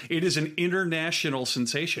Simpsons. It is an international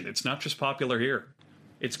sensation. It's not just popular here.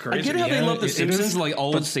 It's crazy. I get how they love The it Simpsons, is,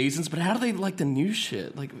 old seasons, but how do they like the new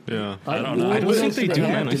shit? Yeah. I don't know. I don't what think else they do do,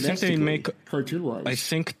 have man. I think they domestically, make. cartoon-wise. I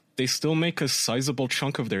think they still make a sizable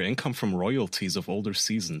chunk of their income from royalties of older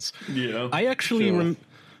seasons. Yeah. I actually, Sure.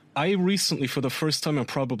 I recently, for the first time in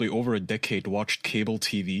probably over a decade, watched cable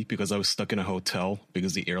TV because I was stuck in a hotel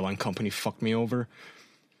because the airline company fucked me over.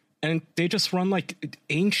 And they just run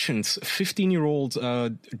ancient 15-year-old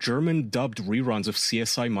German dubbed reruns of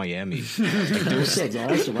CSI Miami. That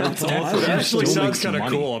sounds awesome. It actually still sounds makes kind of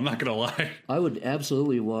money. cool. I'm not gonna lie. I would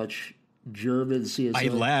absolutely watch German CSI. I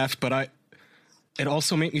laughed, but it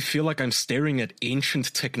also made me feel like I'm staring at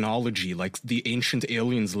ancient technology, like the ancient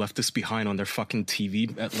aliens left us behind on their fucking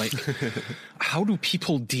TV. How do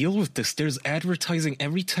people deal with this? There's advertising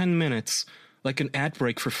every 10 minutes, like an ad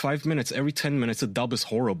break for 5 minutes. Every 10 minutes, the dub is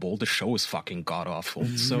horrible. The show is fucking god awful.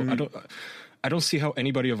 So I don't see how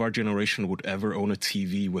anybody of our generation would ever own a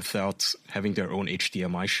TV without having their own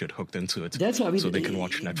HDMI shit hooked into it. That's what I mean. So they can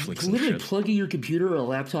watch Netflix and Literally shit. plugging your computer or a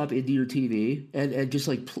laptop into your TV and just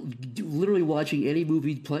literally watching any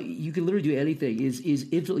movie. You can literally do anything is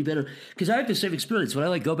infinitely better. Because I have the same experience when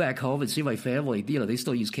I go back home and see my family. They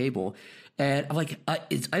still use cable, and I'm I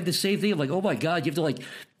have the same thing. I'm like, oh my god, you have to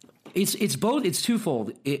It's both. It's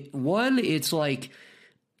twofold. One, it's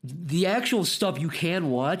the actual stuff you can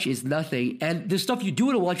watch is nothing, and the stuff you do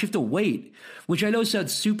want to watch, you have to wait, which I know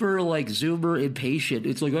sounds super Zoomer impatient.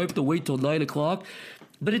 It's I have to wait till 9 o'clock.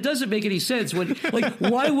 But it doesn't make any sense when, like,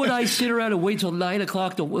 why would I sit around and wait till 9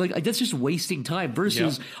 o'clock to, like, that's just wasting time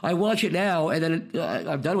versus I watch it now and then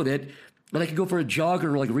I'm done with it. And I can go for a jog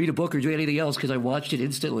or like read a book or do anything else because I watched it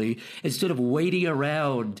instantly instead of waiting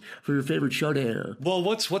around for your favorite show to air. Well,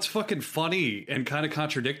 what's fucking funny and kind of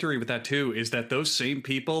contradictory with that too is that those same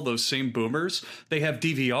people, those same boomers, they have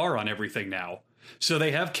DVR on everything now. So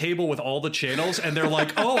they have cable with all the channels, and they're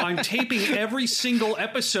like, oh, I'm taping every single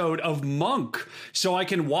episode of Monk so I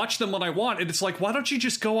can watch them when I want. And it's like, why don't you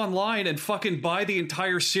just go online and fucking buy the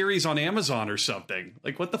entire series on Amazon or something?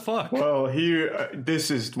 Like, what the fuck? Well, here,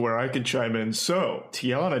 this is where I can chime in. So,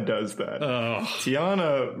 Tiana does that.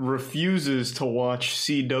 Tiana refuses to watch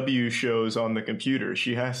CW shows on the computer.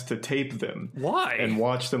 She has to tape them. Why? And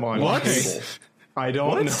watch them on cable. I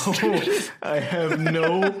don't know. I have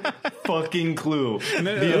no fucking clue. What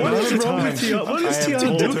is wrong with Tiana? What is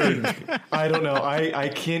Tiana doing? I don't know. I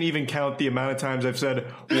can't even count the amount of times I've said,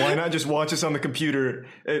 why not just watch this on the computer,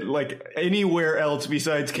 like anywhere else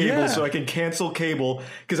besides cable, so I can cancel cable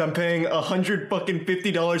because I'm paying $150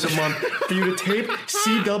 a month for you to tape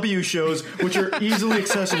CW shows, which are easily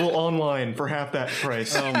accessible online for half that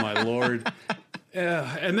price. Oh my lord.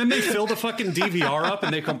 Yeah, and then they fill the fucking DVR up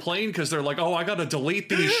and they complain because they're like, oh, I gotta delete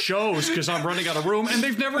these shows because I'm running out of room, and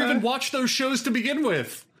they've never even watched those shows to begin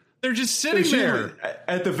with. They're just sitting there.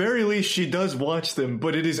 At the very least, she does watch them,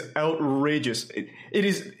 but it is outrageous. It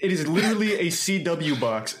is literally a CW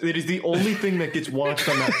box. It is the only thing that gets watched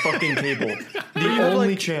on that fucking cable. The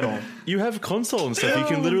only channel. You have console and stuff. You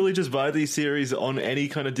can literally just buy these series on any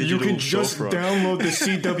kind of digital. You can just storefront. download the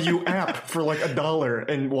CW app for like $1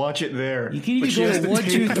 and watch it there. You can even go to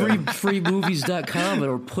 123freemovies.com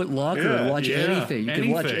or put locker and watch anything. You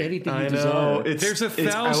can watch anything you desire. There's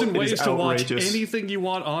 1,000 ways to watch anything you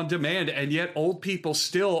want on demand, and yet old people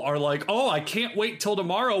still are like, oh, I can't wait till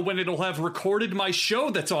tomorrow when it'll have recorded my show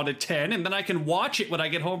that's on at 10, and then I can watch it when I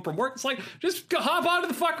get home from work. It's like, just hop onto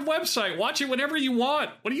the fucking website, watch it whenever you want.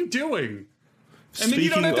 What are you doing? And then you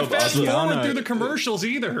don't have to fast forward through the commercials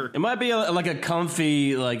either. It might be like a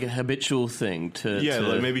comfy, like habitual thing to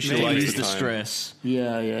like maybe she likes the stress.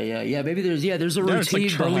 Yeah. Maybe there's a routine. It's like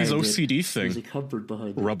Charlie's behind OCD it. thing. There's a comfort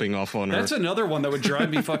behind it. Rubbing off on her. That's another one that would drive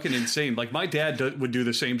me fucking insane. Like my dad would do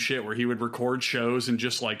the same shit where he would record shows and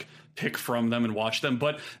just like pick from them and watch them,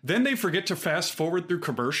 but then they forget to fast forward through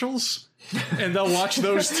commercials and they'll watch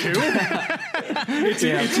those too.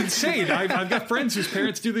 It's insane. I've got friends whose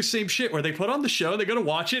parents do the same shit where they put on the show, they go to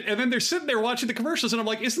watch it, and then they're sitting there watching the commercials, and I'm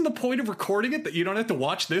like, isn't the point of recording it that you don't have to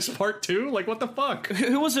watch this part too? Like, what the fuck?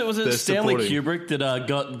 Who was it? Was it Stanley Kubrick that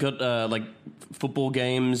got like football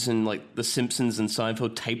games and like The Simpsons and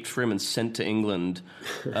Seinfeld taped for him and sent to England?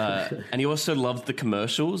 And he also loved the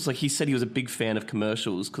commercials. Like, he said he was a big fan of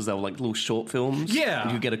commercials because they were like little short films. Yeah,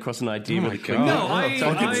 and you get across an idea really quickly. No,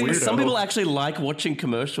 some people actually like watching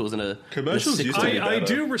commercials in a commercials. I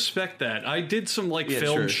do respect that. I did some like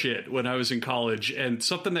film shit when I was in college, and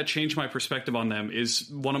something that changed my perspective on them is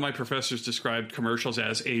one of my professors described commercials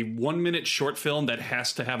as a 1-minute short film that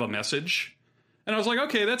has to have a message. And I was like,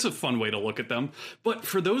 okay, that's a fun way to look at them. But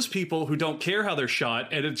for those people who don't care how they're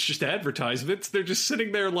shot and it's just advertisements, they're just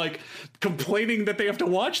sitting there like complaining that they have to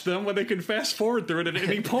watch them when they can fast forward through it at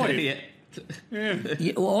any point. Yeah,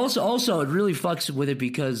 well, also, it really fucks with it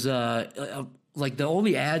because like the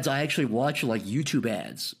only ads I actually watch are like YouTube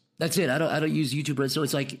ads. That's it. I don't use YouTube ads. So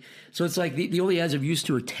it's like the only ads I'm used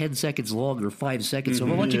to are 10 seconds long or 5 seconds. So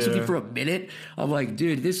if I'm watching something for a minute, I'm like,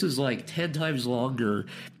 dude, this is like 10 times longer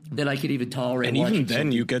than I could even tolerate. And even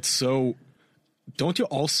then, you get so. Don't you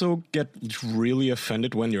also get really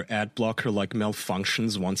offended when your ad blocker like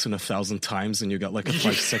malfunctions once in 1,000 times and you got like a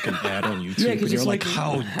 5-second ad on YouTube? Yeah, and you're like,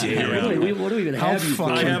 how dare you? What do we even have you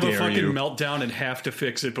for? I have a fucking meltdown and have to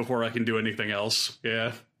fix it before I can do anything else.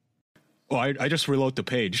 Yeah. Well, I just reload the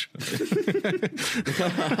page.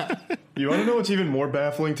 You want to know what's even more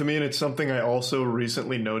baffling to me, and it's something I also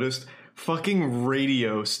recently noticed? Fucking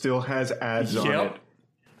radio still has ads on it.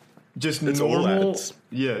 Just normal,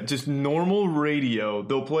 just normal radio.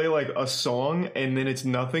 They'll play like a song and then it's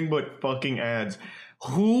nothing but fucking ads.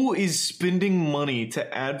 Who is spending money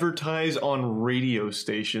to advertise on radio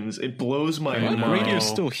stations? It blows my mind. Radio's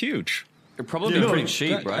still huge. It'd probably be pretty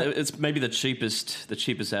cheap, right? It's maybe the cheapest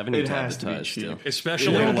avenue to advertise still.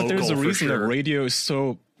 Especially local, but there's a reason that radio is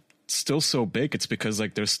still so big. It's because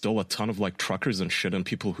like there's still a ton of like truckers and shit and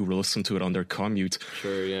people who listen to it on their commute.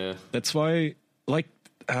 Sure, yeah. That's why like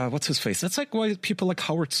what's his face? That's like why people like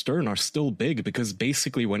Howard Stern are still big, because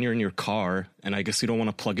basically when you're in your car and I guess you don't want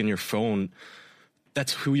to plug in your phone,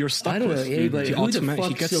 that's who you're stuck I don't know with. anybody. He Who the automatically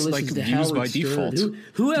fuck gets still like listens to views Howard by Stern? default.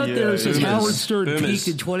 Who out there says boomers. Howard Stern Boomers. peaked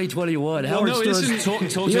in 2021? Well, Howard no, Stern's isn't Told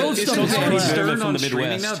the you, old it's stuff told is you Howard he's crap. boomer Stern from on the streaming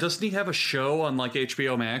Midwest. now? Doesn't he have a show on like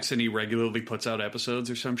HBO Max and he regularly puts out episodes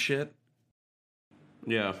or some shit?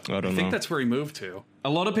 Yeah. I don't I think know. that's where he moved to. A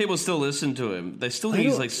lot of people still listen to him. They still think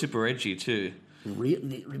he's like super edgy too.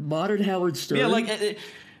 Modern Howard Stern. Yeah, like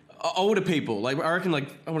older people. Like I reckon, like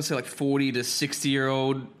I want to say, like 40 to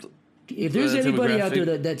 60-year-old. if there's anybody out there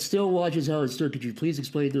demographic. that still watches Howard Stern, could you please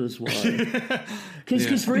explain to us why?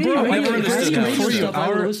 Because for any Bro, radio, never understood radio Howard stuff, I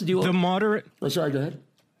would listen to. the moderate. Oh, sorry, go ahead.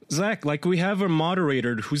 Zach, like we have a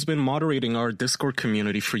moderator who's been moderating our Discord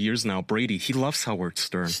community for years now, Brady. He loves Howard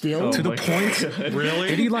Stern. Still? To the my point Really?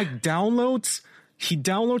 that he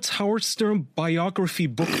downloads Howard Stern biography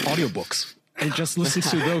book audiobooks and just listens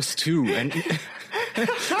to those too. And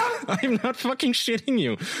I'm not fucking shitting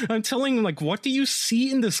you. I'm telling him, like, what do you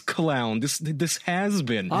see in this clown? This has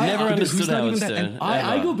been. Never Who's understood not Howard even that- Stern.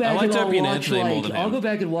 I go back I and liked I'll Opie and watch Anthony more like than I'll him. go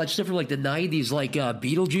back and watch stuff from like the '90s, like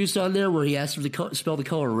Beetlejuice on there, where he asked him to spell the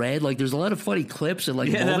color red. Like, there's a lot of funny clips and like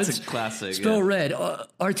Yeah, moments. that's a classic. Spell yeah. red,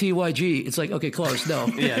 RTYG. It's like, okay, close. No.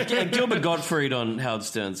 Yeah, Gilbert Gottfried on Howard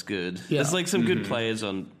Stern's good. Yeah. There's like some good players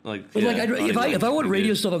on like. But yeah, like, if I want pretty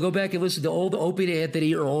radio good. stuff, I'll go back and listen to old Opie and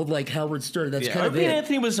Anthony or old like Howard Stern. That's Yeah, kind of Opie and it.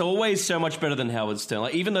 Anthony was always so much better than Howard Stern.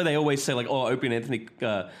 Like, even though they always say like, "Oh, Opie and Anthony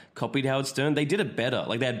copied Howard Stern," they did it better.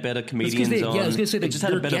 Like, they had better comedians on. I was gonna say they just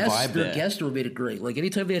had a better vibe their there. guests made it great. Like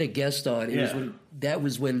anytime they had a guest on, that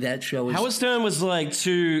was when that show was. Howard Stern was like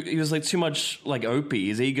too much like Opie.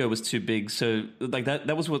 His ego was too big. So like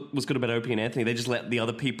that was what was good about Opie and Anthony. They just let the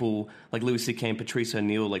other people like Louis C.K. and Patrice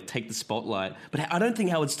O'Neill like take the spotlight. But I don't think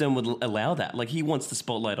Howard Stern would allow that. Like, he wants the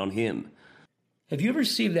spotlight on him. Have you ever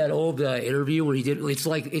seen that old interview where he did? It's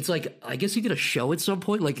like I guess he did a show at some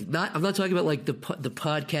point. Like, I'm not talking about like the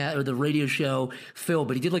podcast or the radio show film,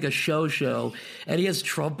 but he did like a show, and he has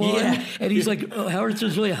Trump on, and he's like, Howard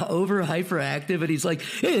Stern's really hyperactive, and he's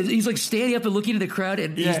like standing up and looking at the crowd,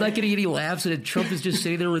 and he's not getting any laughs, and Trump is just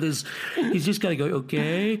sitting there with he's just kind of going,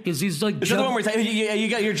 okay, because he's like, Is that the one where he's like, you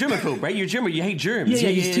got your germaphobe, right? You're germ, you hate germs.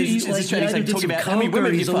 He's like talking about how many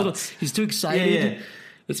women he's he's too excited. Yeah.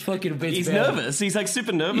 It's fucking. He's nervous. He's like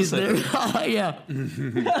super nervous. Yeah.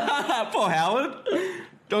 Poor Howard.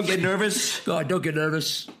 Don't get nervous. God, don't get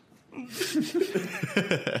nervous. I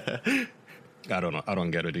don't know. I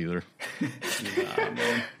don't get it either.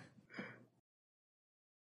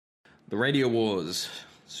 The radio wars.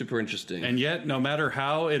 Super interesting. And yet, no matter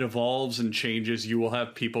how it evolves and changes, you will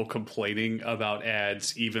have people complaining about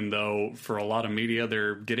ads, even though for a lot of media,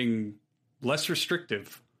 they're getting less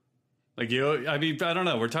restrictive. Like, I mean, I don't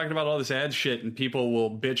know. We're talking about all this ad shit, and people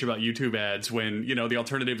will bitch about YouTube ads when, the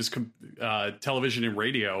alternative is television and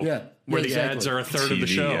radio, where the ads are a third of the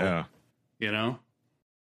show. Yeah.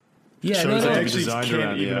 Yeah, Shows that actually designed can't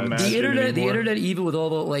around the even imagine internet, anymore. even with all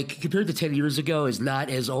the compared to 10 years ago, is not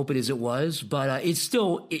as open as it was, but it's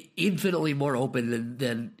still infinitely more open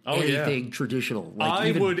than anything traditional.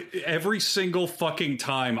 Like, every single fucking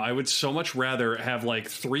time, I would so much rather have like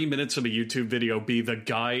 3 minutes of a YouTube video be the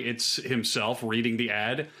guy himself reading the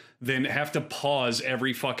ad than have to pause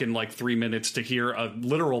every fucking like 3 minutes to hear a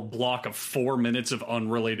literal block of 4 minutes of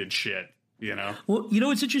unrelated shit. Well,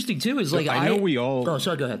 what's interesting too is like I know we all. Oh,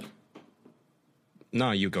 sorry. Go ahead.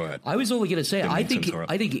 No, you go ahead. I was only going to say, I think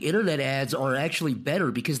interrupt. internet ads are actually better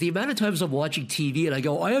because the amount of times I'm watching TV and I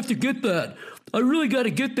go, I have to get that. I really got to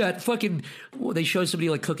get that fucking. Well, they show somebody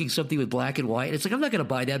like cooking something with black and white, and it's like, I'm not going to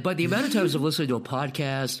buy that. But the amount of times I'm listening to a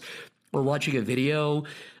podcast or watching a video,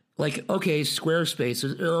 like, okay,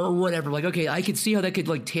 Squarespace or whatever, like, okay, I can see how that could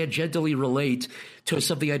like tangentially relate to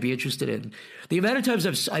something I'd be interested in. The amount of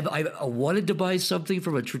times I've wanted to buy something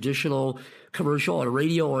from a traditional commercial on a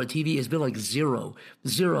radio or on TV has been like zero.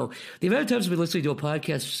 The amount of times I've been listening to a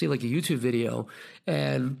podcast, say like a YouTube video,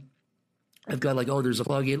 and I've got like, oh, there's a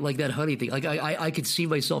plugin like that honey thing. Like I could see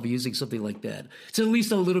myself using something like that. It's at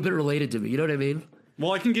least a little bit related to me. You know what I mean?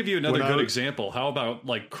 Well, I can give you another good example. How about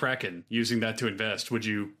like Kraken using that to invest? Would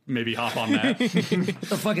you maybe hop on that?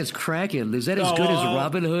 The fuck is Kraken? Is that as good as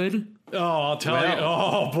Robinhood? Oh, I'll tell you.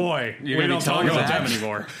 Oh, boy. We don't talk about them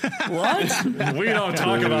anymore. What? We don't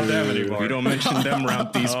talk about them anymore. We don't mention them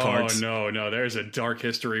around these parts. Oh, no. There's a dark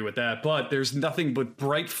history with that. But there's nothing but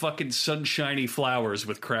bright fucking sunshiny flowers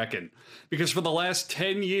with Kraken. Because for the last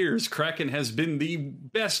 10 years, Kraken has been the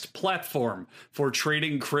best platform for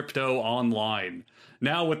trading crypto online.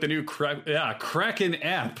 Now with the new Kraken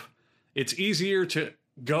app, it's easier to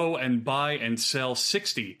go and buy and sell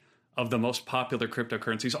 60 of the most popular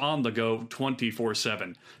cryptocurrencies on the go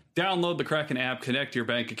 24/7. Download the Kraken app, connect your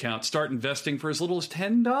bank account, start investing for as little as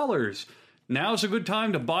 $10. Now's a good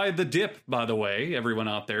time to buy the dip, by the way. Everyone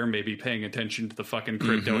out there may be paying attention to the fucking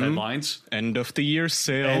crypto headlines. End of the year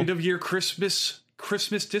sale. End of year Christmas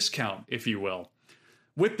discount, if you will.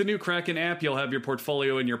 With the new Kraken app, you'll have your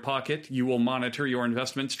portfolio in your pocket. You will monitor your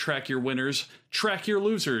investments, track your winners, track your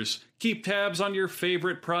losers, keep tabs on your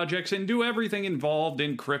favorite projects, and do everything involved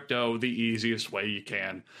in crypto the easiest way you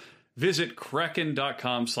can. Visit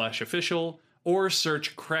kraken.com/official or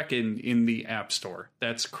search Kraken in the App Store.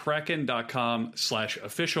 That's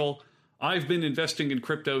kraken.com/official. I've been investing in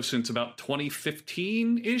crypto since about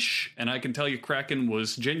 2015-ish, and I can tell you Kraken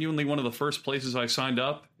was genuinely one of the first places I signed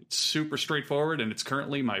up. It's super straightforward, and it's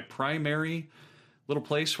currently my primary little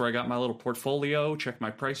place where I got my little portfolio, check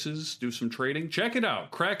my prices, do some trading. Check it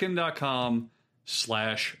out,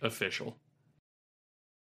 kraken.com/official.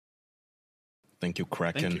 Thank you,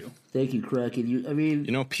 Kraken. Thank you. Thank you,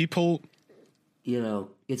 Kraken. People...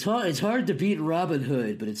 it's hard to beat Robin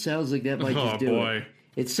Hood, but it sounds like that might just do it.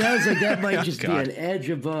 It sounds like that might just be an edge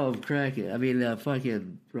above Kraken.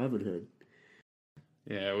 Fucking Robin Hood.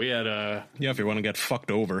 Yeah, we had if you want to get fucked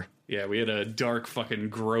over. Yeah, we had a dark fucking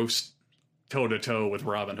gross toe-to-toe with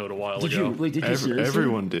Robin Hood a while ago. Did you seriously?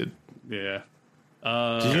 Everyone did. Yeah.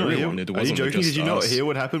 Did you not hear? Are you joking? Did you not hear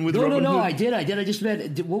what happened with Robin Hood? No, I did. I just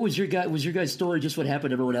meant, what was your guys' story just what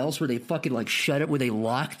happened to everyone else, where they fucking like shut it, where they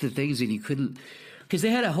locked the things and you couldn't, because they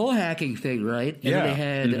had a whole hacking thing, right? And then they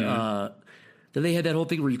had then they had that whole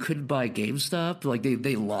thing where you couldn't buy GameStop. Like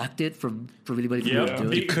they locked it from anybody from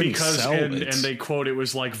doing it. Because and they quote it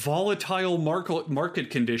was like volatile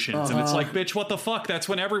market conditions, and it's like, bitch, what the fuck? That's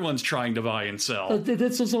when everyone's trying to buy and sell.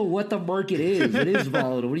 That's also what the market is. It is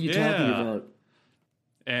volatile. What are you talking about?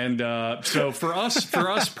 And so for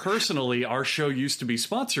us personally, our show used to be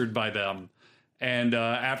sponsored by them. And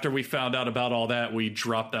after we found out about all that, we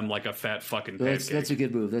dropped them like a fat fucking pancake. That's a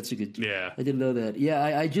good move. Yeah. I didn't know that. Yeah,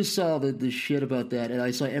 I just saw the shit about that, and I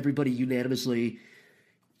saw everybody unanimously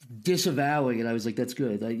disavowing, and I was like, that's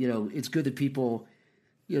good. It's good that people,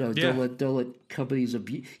 don't let companies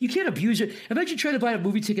abuse. You can't abuse it. Imagine trying to buy a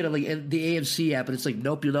movie ticket on the AMC app, and it's like,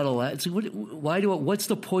 nope, you're not allowed. It's like, what's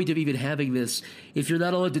the point of even having this if you're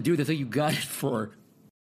not allowed to do the thing you got it for?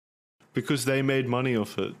 Because they made money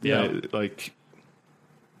off it. Yeah.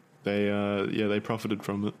 They profited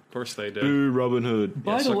from it. Of course they did. Boo, Robin Hood.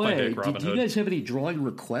 By the way, do you guys have any drawing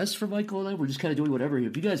requests for Michael and I? We're just kind of doing whatever here.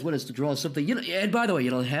 If you guys want us to draw something, and by the way,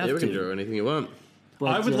 you don't have to. You can draw anything you want. But,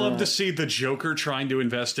 I would love to see the Joker trying to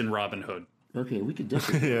invest in Robin Hood. Okay, we could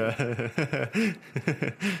definitely.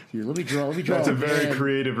 Here, let me draw. That's a very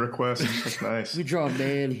creative request. That's nice. We draw a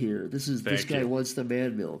man here. This guy wants the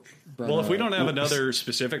man milk. But, well, if we don't have another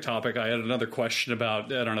specific topic, I had another question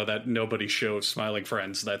about, I don't know, that nobody shows Smiling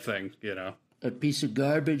Friends, that thing, a piece of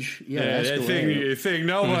garbage. Yeah, that thing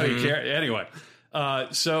nobody cares. Anyway,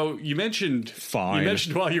 so you mentioned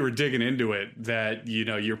while you were digging into it that,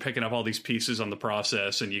 you're picking up all these pieces on the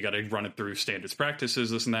process and you got to run it through standards practices,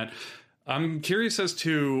 this and that. I'm curious as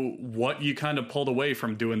to what you kind of pulled away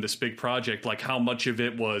from doing this big project, like how much of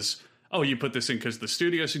it was, oh, you put this in because the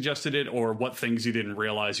studio suggested it, or what things you didn't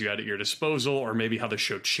realize you had at your disposal, or maybe how the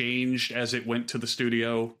show changed as it went to the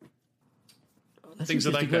studio. Things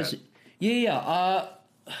like that. Yeah.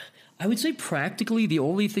 I would say practically the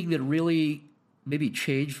only thing that really maybe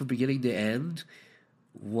changed from beginning to end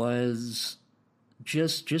was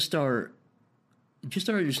just our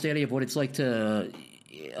understanding of what it's like to,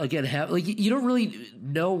 again, you don't really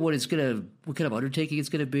know what kind of undertaking it's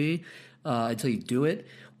gonna be until you do it.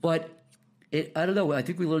 But I don't know. I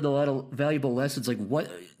think we learned a lot of valuable lessons. Like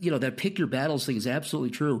that pick your battles thing is absolutely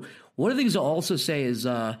true. One of the things I'll also say is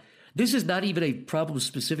this is not even a problem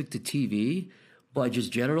specific to TV, but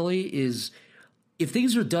just generally is if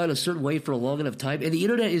things are done a certain way for a long enough time, and the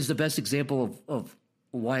internet is the best example of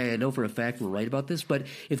why I know for a fact we're right about this, but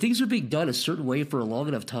if things are being done a certain way for a long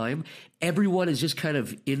enough time, everyone is just kind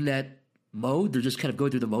of in that mode. They're just kind of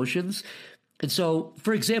going through the motions. And so,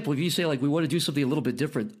 for example, if you say, like, we want to do something a little bit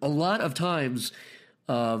different, a lot of times,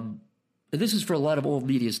 and this is for a lot of old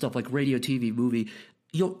media stuff like radio, TV, movie,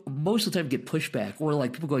 you'll most of the time get pushback or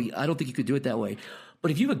like people going, I don't think you could do it that way.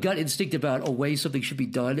 But if you have a gut instinct about a way something should be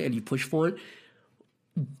done and you push for it,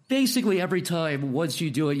 basically every time once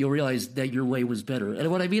you do it, you'll realize that your way was better.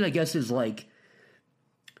 And what I mean, I guess, is like,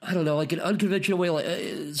 I don't know, like an unconventional way. Like,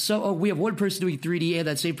 we have one person doing 3D and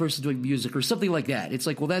that same person doing music or something like that. It's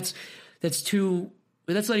like, well, that's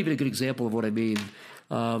not even a good example of what I mean.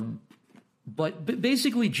 But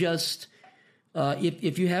basically just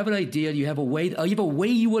if you have an idea and you have a way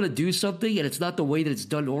you want to do something and it's not the way that it's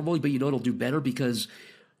done normally, but it'll do better because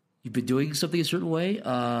you've been doing something a certain way,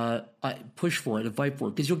 I push for it and fight for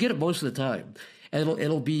it because you'll get it most of the time. and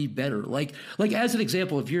it'll be better. Like as an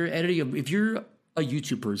example, if you're a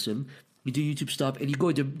YouTube person, you do YouTube stuff, and you go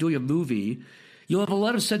into doing a movie, you'll have a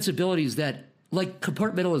lot of sensibilities that, like,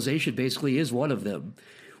 compartmentalization basically is one of them,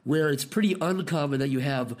 where it's pretty uncommon that you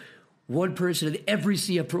have one person and every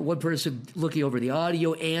one person looking over the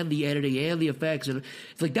audio and the editing and the effects, and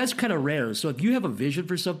it's like that's kind of rare. So if you have a vision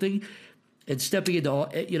for something and stepping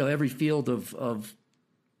into every field of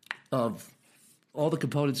all the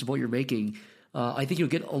components of what you're making, I think you'll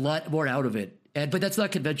get a lot more out of it. But that's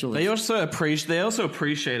not conventional. They also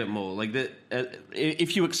appreciate it more. Like that,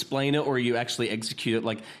 if you explain it or you actually execute it,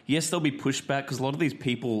 like, yes, there'll be pushback because a lot of these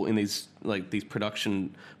people in these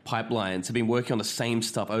production pipelines have been working on the same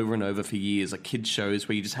stuff over and over for years, like kids shows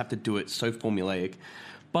where you just have to do it so formulaic.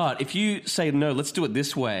 But if you say, no, let's do it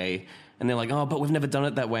this way, and they're like, oh, but we've never done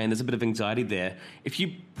it that way, and there's a bit of anxiety there. If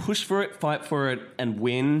you push for it, fight for it, and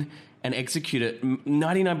win and execute it,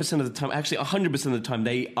 99% of the time, actually 100% of the time,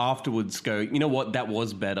 they afterwards go, you know what, that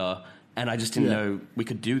was better, and I just didn't know we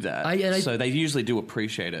could do that. So they usually do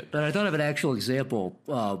appreciate it. But I thought of an actual example.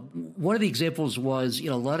 One of the examples was,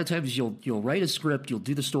 a lot of times you'll write a script, you'll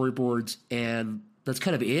do the storyboards, and that's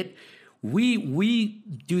kind of it. We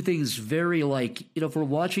do things very like, if we're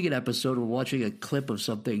watching an episode or watching a clip of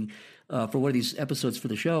something for one of these episodes for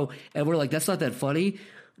the show, and we're like, that's not that funny.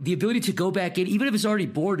 The ability to go back in, even if it's already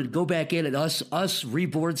bored, and go back in and us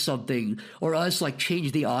reboard something, or us like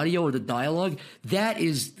change the audio or the dialogue, that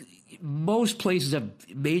is, most places have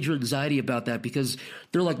major anxiety about that because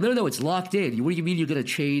they're like, no, it's locked in. What do you mean you're going to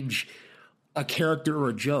change a character or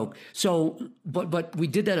a joke? So, but we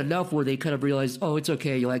did that enough where they kind of realized, oh, it's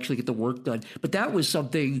okay, you'll actually get the work done. But that was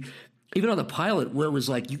something, even on the pilot, where it was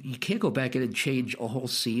like, you can't go back in and change a whole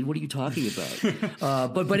scene. What are you talking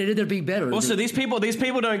about? But it ended up being better. Also, these people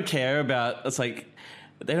don't care about, it's like,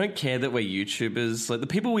 they don't care that we're YouTubers. Like, the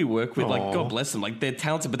people we work with, like, God bless them, like, they're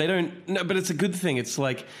talented, but they don't, no, but it's a good thing. It's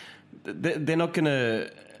like, they're not going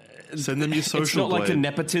to send them your social It's not blade. like a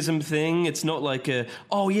nepotism thing. It's not like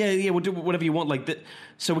we'll do whatever you want. Like that.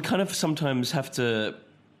 So we kind of sometimes have to,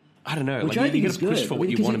 I don't know. Which like, I think you is got to push good. for what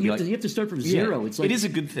you want to be like. You have to start from zero. It's like, it is a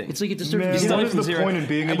good thing. It's like you have to start Man, from zero. what is the point in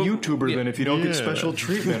being a YouTuber then if you don't get special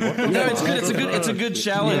treatment? What the No, fuck? it's good. It's a good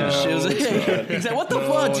challenge. Exactly. What the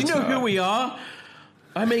fuck? Do you know who we are?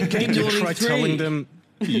 I make game try telling them.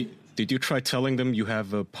 Did you try telling them you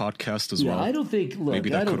have a podcast as well? I don't think. Look,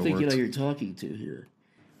 Maybe I that don't think worked. you're talking to here.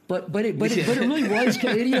 But it really was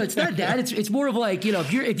kind of, it's not that. It's more of like,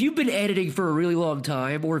 if you've been editing for a really long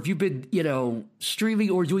time, or if you've been streaming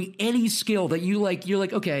or doing any skill that you're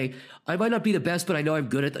like, okay, I might not be the best, but I know I'm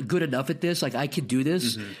good enough at this. Like, I can do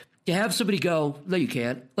this. Mm-hmm. To have somebody go, no, you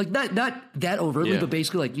can't. Like, not that overtly, but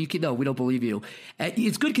basically like, you can. No, we don't believe you. And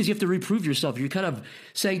it's good because you have to reprove yourself. You're kind of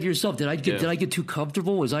saying to yourself, did I get too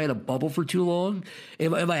comfortable? Was I in a bubble for too long?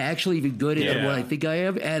 Am I actually even good at what I think I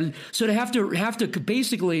am? And so to have to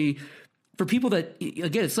basically, for people that,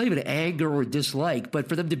 again, it's not even anger or dislike, but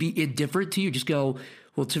for them to be indifferent to you, just go,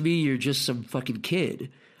 well, to me, you're just some fucking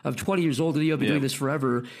kid. I'm 20 years old and you've been doing this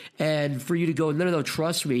forever. And for you to go, no,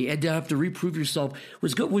 trust me, and to have to reprove yourself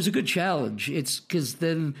was a good challenge. It's because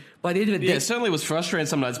then by the end of it, it certainly was frustrating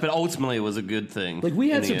sometimes, but ultimately it was a good thing. Like, we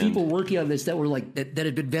had some people working on this that were like, that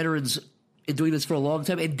had been veterans in doing this for a long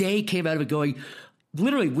time, and they came out of it going,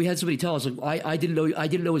 literally, we had somebody tell us, like, I didn't know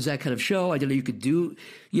it was that kind of show. I didn't know you could do,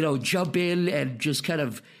 jump in and just kind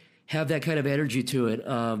of have that kind of energy to it.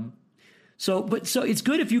 So it's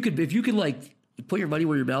good if you could like, put your money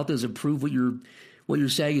where your mouth is and prove what you're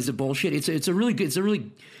saying is a bullshit. It's a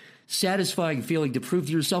really satisfying feeling to prove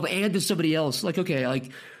to yourself and to somebody else. Like, okay, like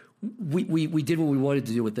we did what we wanted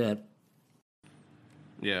to do with that.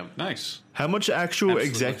 Yeah, nice. How much actual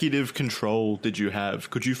executive control did you have?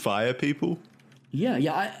 Could you fire people?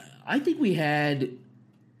 Yeah. I think we had.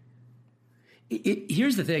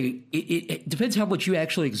 Here's the thing. It depends how much you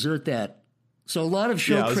actually exert that. So a lot of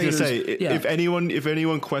show creators. I was going to say, if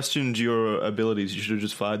anyone questioned your abilities, you should have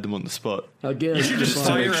just fired them on the spot. How dare you should just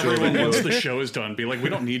fire everyone once the show is done. Be like, we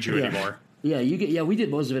don't need you anymore. Yeah, we did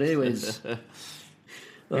most of it anyways.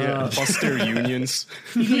 Bust their unions.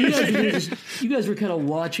 You guys were kind of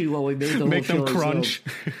watching while we made the Make whole show. them crunch.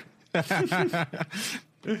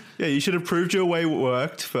 Yeah, you should have proved your way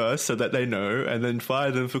worked first so that they know, and then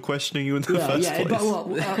fire them for questioning you in the first place.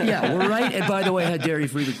 We're right. And by the way, how dare you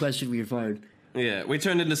for even questioning me, you're fired. Yeah, we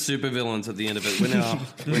turned into supervillains at the end of it. We're now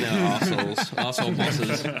arsehole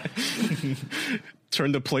bosses.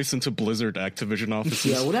 Turn the place into Blizzard Activision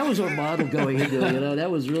offices. Yeah, well, that was our model going into it. That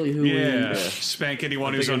was really who we... Spank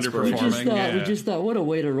anyone who's underperforming. We just thought, what a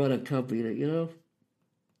way to run a company,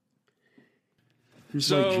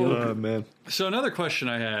 So, man. So another question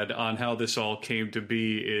I had on how this all came to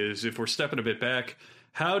be is, if we're stepping a bit back,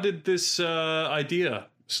 how did this idea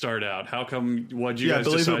start out? How come? What you? Yeah, guys I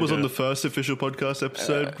believe it was to... on the first official podcast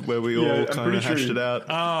episode where we all kind of hashed it out.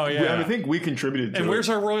 Oh yeah, I think we contributed to it. And where's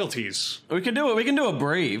our royalties? We can do it. We can do a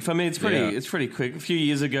brief. I mean, it's pretty quick. A few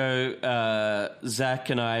years ago, Zach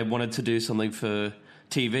and I wanted to do something for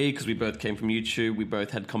TV because we both came from YouTube. We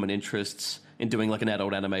both had common interests in doing like an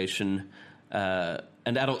adult animation.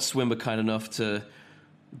 And Adult Swim were kind enough to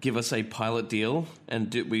give us a pilot deal, and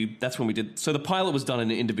that's when we did. So the pilot was done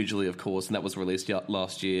individually, of course, and that was released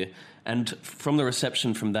last year. And from the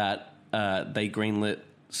reception from that, they greenlit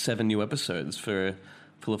 7 new episodes for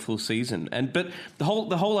the full season. But the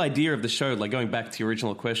whole idea of the show, like going back to your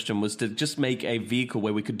original question, was to just make a vehicle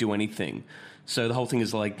where we could do anything. So the whole thing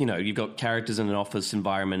is like, you've got characters in an office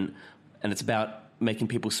environment, and it's about making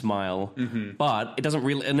people smile, but it doesn't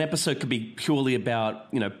really. An episode could be purely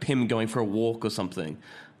about Pim going for a walk or something.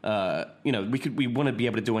 We want to be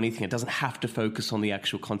able to do anything. It doesn't have to focus on the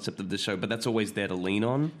actual concept of the show, but that's always there to lean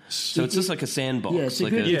on. So it's just like a sandbox, it's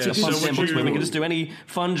a fun sandbox you, where we can just do any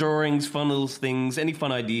fun drawings, fun little things, any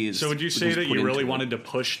fun ideas. So would you say that you really wanted to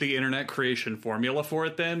push the internet creation formula for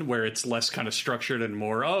it then, where it's less kind of structured and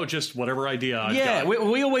more just whatever idea I've got?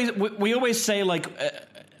 we always say like.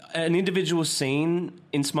 An individual scene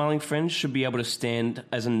in Smiling Friends should be able to stand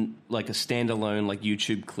as like a standalone like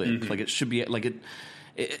YouTube clip. Like it should be like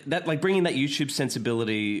that like bringing that YouTube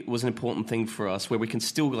sensibility was an important thing for us, where we can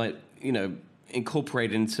still like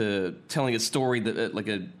incorporate into telling a story that like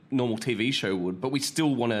a normal TV show would, but we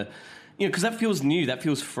still want to because that feels new, that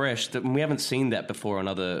feels fresh, that we haven't seen that before on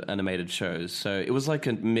other animated shows. So it was like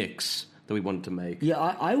a mix that we wanted to make. Yeah,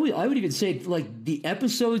 I would even say like the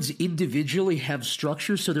episodes individually have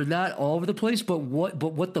structure, so they're not all over the place. But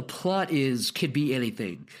what the plot is can be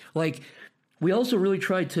anything. Like we also really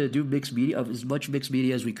tried to do mixed media, of as much mixed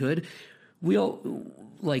media as we could. We all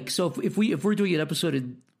like so if we're doing an episode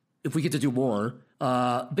and if we get to do more,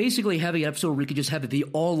 basically having an episode where we could just have it be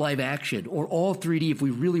all live action or all 3D if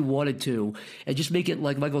we really wanted to, and just make it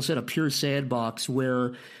like Michael said, a pure sandbox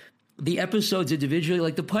where the episodes individually,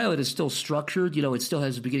 like the pilot is still structured, it still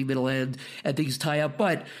has a beginning, middle, end, and things tie up.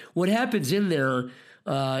 But what happens in there,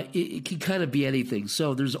 it can kind of be anything.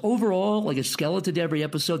 So there's overall like a skeleton to every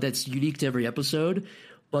episode that's unique to every episode.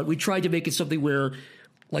 But we tried to make it something where,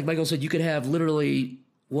 like Michael said, you could have literally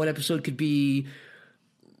one episode could be,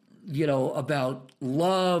 about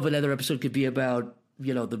love. Another episode could be about,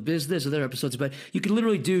 the business. Another episode's about, you can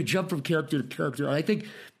literally jump from character to character. And I think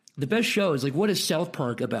the best show is like, what is South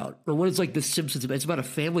Park about? Or what is like The Simpsons about? It's about a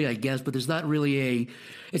family, I guess, but there's not really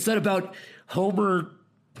it's not about Homer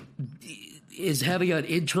is having an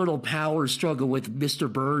internal power struggle with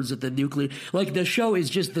Mr. Burns at the nuclear. Like the show is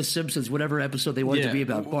just The Simpsons, whatever episode they want it to be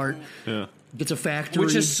about. Bart gets a factory.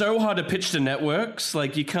 Which is so hard to pitch to networks.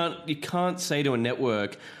 Like you can't say to a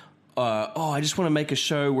network, I just want to make a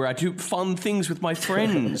show where I do fun things with my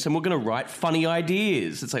friends and we're going to write funny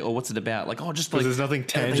ideas. It's like, what's it about? Like, just like... there's nothing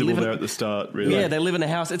tangible there at the start, really. Yeah, they live in a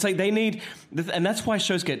house. It's like they need... And that's why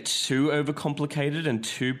shows get too overcomplicated and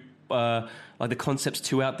too... like the concept's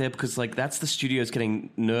too out there, because like that's the studios getting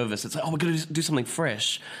nervous. It's like, we're going to do something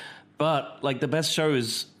fresh. But like the best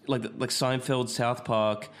shows, like Seinfeld, South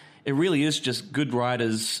Park, it really is just good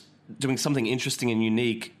writers doing something interesting and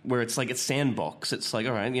unique, where it's like it's sandbox. It's like,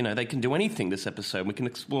 all right, they can do anything this episode. We can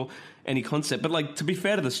explore any concept. But like, to be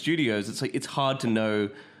fair to the studios, it's like it's hard to know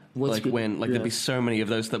there'd be so many of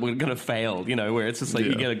those that were going to fail, where it's just like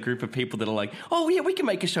you get a group of people that are like, we can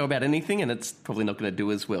make a show about anything, and it's probably not going to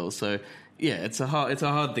do as well. So yeah, it's a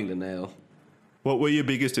hard thing to nail. What were your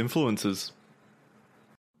biggest influences?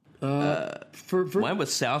 Mine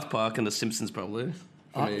was South Park and The Simpsons, probably.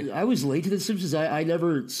 I was late to The Simpsons. I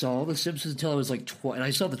never saw The Simpsons until I was like 20. And I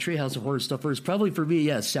saw the Treehouse of Horror stuff first. Probably for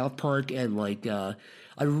me, South Park. And like, I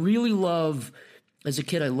really love, as a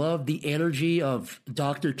kid, I loved the energy of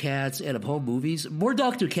Dr. Katz and of home movies. More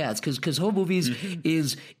Dr. Katz, because home movies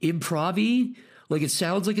is improv-y. Like, it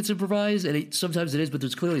sounds like it's improvised, and sometimes it is, but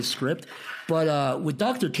there's clearly a script. But with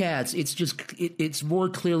Dr. Katz, it's just, it's more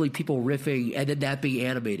clearly people riffing and then that being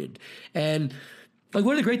animated. And like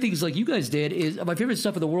one of the great things like you guys did is, my favorite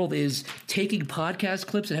stuff in the world is taking podcast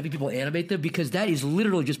clips and having people animate them, because that is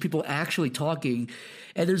literally just people actually talking.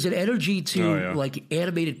 And there's an energy to like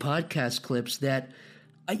animated podcast clips that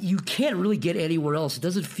you can't really get anywhere else. It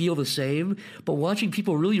doesn't feel the same, but watching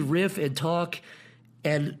people really riff and talk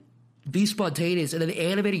and be spontaneous and then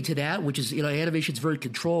animating to that, which is, animation's very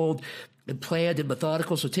controlled and planned and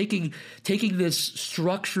methodical. So taking this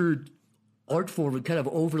structured art form and kind of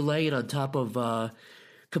overlay it on top of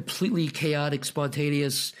completely chaotic,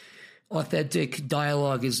 spontaneous, authentic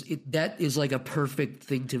dialogue that is like a perfect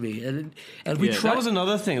thing to me. And we that was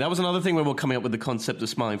another thing. That was another thing when we were coming up with the concept of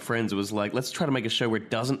Smiling Friends. It was like, let's try to make a show where it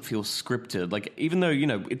doesn't feel scripted. Like, even though, you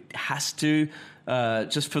know, it has to,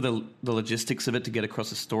 just for the logistics of it to get across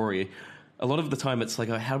the story, a lot of the time it's like,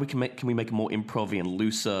 how can we make it more improv-y and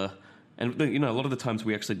looser? And, you know, a lot of the times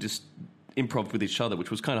we actually just improv with each other,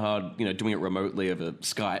 which was kind of hard, you know, doing it remotely over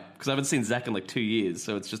Skype, because I haven't seen Zach in like 2 years,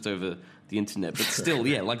 so it's just over the internet. But still,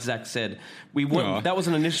 yeah, like Zach said, that was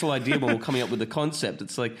an initial idea when we were coming up with the concept.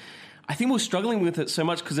 It's like, I think we're struggling with it so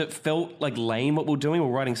much because it felt like lame what we're doing.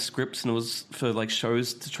 We're writing scripts, and it was for like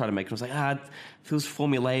shows to try to make it. I was like, it feels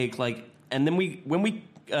formulaic. Like, and then when we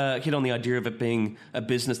hit on the idea of it being a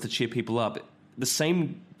business to cheer people up, the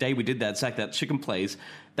same day we did that, Zach, that Chicken Plays,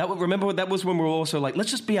 remember that was when we were also like, let's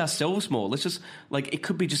just be ourselves more. Let's just, like, it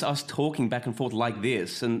could be just us talking back and forth like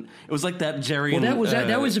this. And it was like that Jerry and that was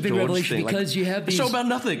a big George revelation thing. because like, you have these... a show about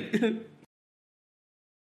nothing.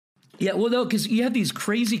 Yeah, well, no, because you have these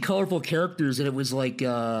crazy, colorful characters, and it was like,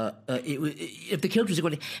 if the characters are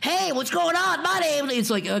going, hey, what's going on? My name... It's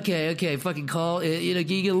like, okay, fucking call. You know,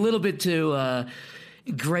 you get a little bit too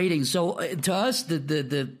grating. So to us,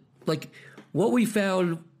 the like, what we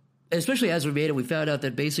found... Especially as we made it, we found out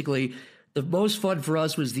that basically the most fun for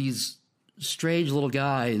us was these strange little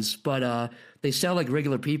guys, but they sound like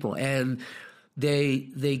regular people, and they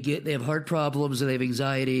have heart problems and they have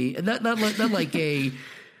anxiety, and not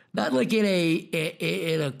like in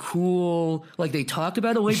a cool, like they talk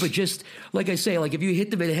about it way, but just like I say, like if you hit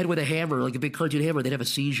them in the head with a hammer, like a big cartoon hammer, they'd have a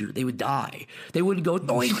seizure. They would die. They wouldn't go.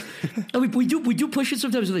 I mean, we do push it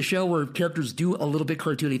sometimes in the show where characters do a little bit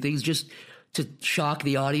cartoony things just to shock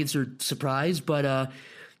the audience or surprise, but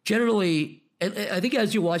generally, and I think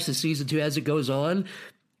as you watch the season 2, as it goes on,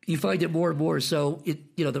 you find it more and more. So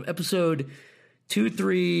the episode 2,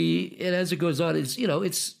 3, and as it goes on,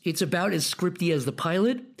 it's about as scripty as the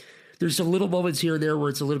pilot. There's some little moments here and there where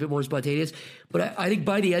it's a little bit more spontaneous, but I think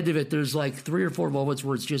by the end of it, there's like 3 or 4 moments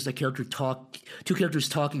where it's just two characters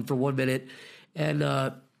talking for 1 minute, and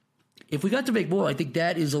if we got to make more, I think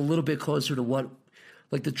that is a little bit closer to what.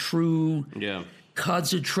 Like the true,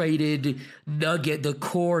 concentrated nugget, the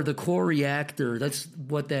core reactor. That's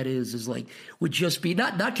what that is like, would just be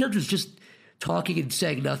not characters just talking and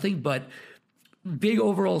saying nothing, but big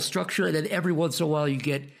overall structure. And then every once in a while you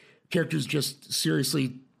get characters just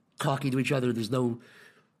seriously talking to each other. There's no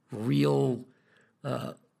real,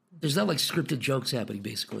 there's not like scripted jokes happening,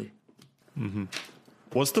 basically. Mm-hmm.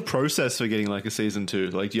 What's the process for getting like a season 2?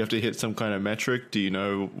 Like, do you have to hit some kind of metric? Do you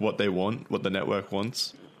know what they want, what the network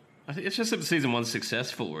wants? I think it's just if season 1's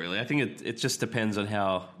successful, really. I think it just depends on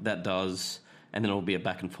how that does, and then it'll be a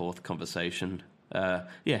back and forth conversation.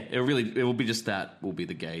 It will be just that will be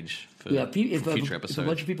the gauge for future episodes. If a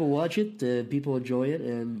bunch of people watch it, people enjoy it,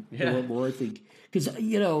 and they want more, I think. Because,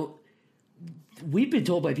 we've been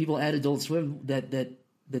told by people at Adult Swim that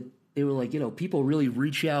they were like, people really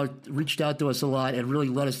reached out to us a lot and really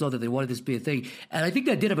let us know that they wanted this to be a thing. And I think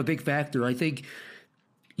that did have a big factor. I think,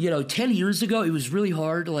 10 years ago, it was really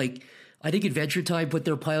hard. Like, I think Adventure Time put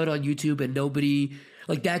their pilot on YouTube and nobody,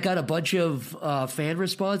 like, that got a bunch of fan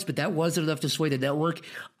response, but that wasn't enough to sway the network.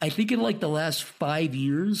 I think in like the last 5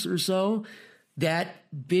 years or so, that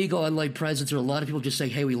big online presence, or a lot of people just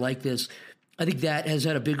saying, hey, we like this, I think that has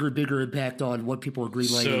had a bigger impact on what people are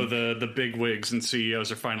greenlighting. So the big wigs and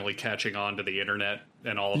CEOs are finally catching on to the internet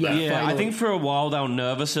and all of that. Yeah, finally. I think for a while they were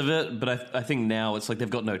nervous of it, but I think now it's like they've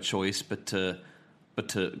got no choice but to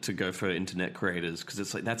go for internet creators, because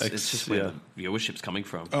it's like it's just where the viewership's coming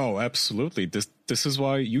from. Oh, absolutely. This is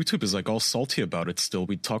why YouTube is like all salty about it still.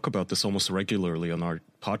 We talk about this almost regularly on our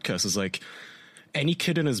podcast. It's like any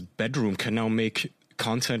kid in his bedroom can now make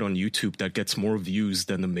content on YouTube that gets more views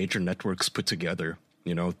than the major networks put together.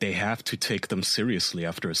 They have to take them seriously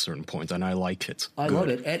after a certain point, and I like it. I love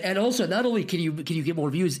it. And also, not only can you get more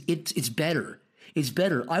views, it's better. It's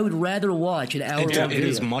better. I would rather watch an hour long video. It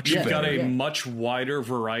is much better. You've got a much wider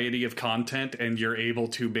variety of content, and you're able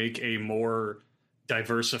to make a more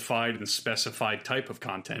diversified and specified type of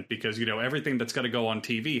content, because everything that's got to go on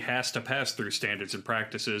TV has to pass through standards and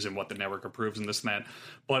practices and what the network approves and this and that.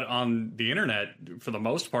 But on the internet, for the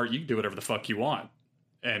most part, you can do whatever the fuck you want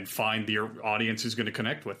and find your audience who's going to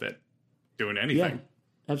connect with it doing anything.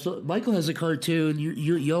 Yeah, absolutely. Michael has a cartoon,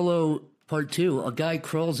 YOLO Part 2. A guy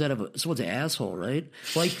crawls out of someone's asshole, right?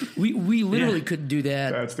 Like we literally couldn't do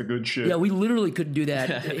that. That's the good shit. Yeah, we literally couldn't do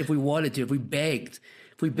that if we wanted to, if we begged.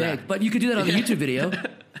 But you could do that on the YouTube video.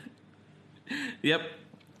 Yep.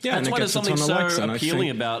 Yeah, that's why there's something so likes,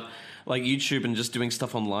 appealing about like YouTube and just doing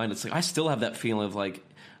stuff online. It's like I still have that feeling of like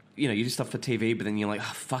you do stuff for TV, but then you're like,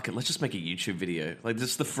 oh, fuck it, let's just make a YouTube video. Like,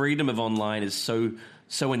 just the freedom of online is so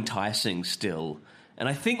enticing still. And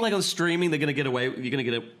I think like on streaming, you're going to get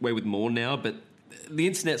away with more now, but the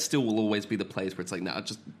internet still will always be the place where it's like,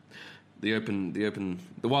 just the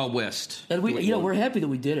Wild West. And we're happy that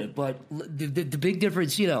we did it, but the big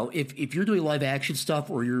difference, if you're doing live action stuff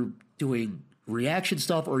or you're doing reaction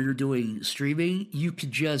stuff or you're doing streaming, you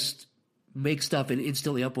could just make stuff and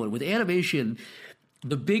instantly upload. With animation,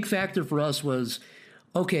 the big factor for us was,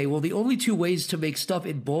 okay, well, the only two ways to make stuff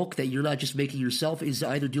in bulk that you're not just making yourself is to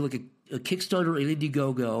either do like a Kickstarter or an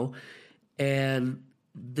Indiegogo, and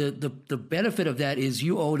the benefit of that is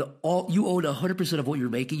you own 100% of what you're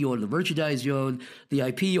making. You own the merchandise, you own the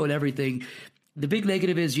IP, you own everything. The big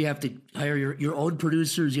negative is you have to hire your own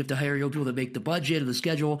producers, you have to hire your own people to make the budget and the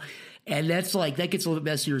schedule, and that gets a little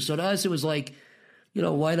bit messier. So to us, it was like,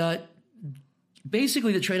 why not?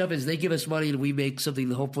 Basically, the trade-off is they give us money and we make something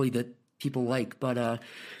hopefully that people like. But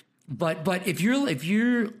if you're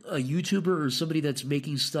a YouTuber or somebody that's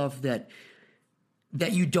making stuff that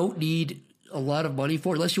you don't need a lot of money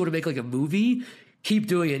for, unless you want to make like a movie, keep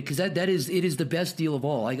doing it, because it is the best deal of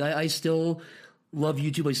all. I still love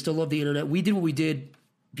YouTube. I still love the internet. We did what we did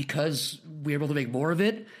because we were able to make more of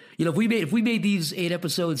it. If we made these 8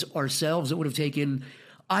 episodes ourselves, it would have taken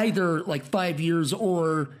either like 5 years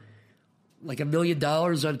or like $1 million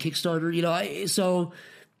on Kickstarter.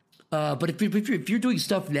 But if you're doing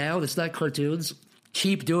stuff now that's not cartoons,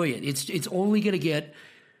 keep doing it. It's only going to get,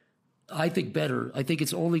 I think, better. I think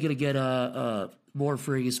it's only going to get more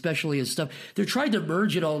free, especially as stuff. They're trying to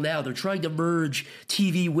merge it all now. They're trying to merge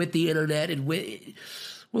TV with the internet, and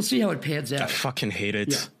we'll see how it pans out. I fucking hate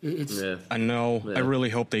it. Yeah, I know. Yeah. I really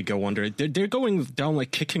hope they go under it. They're going down like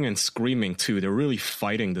kicking and screaming too. They're really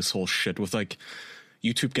fighting this whole shit with like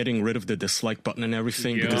YouTube getting rid of the dislike button and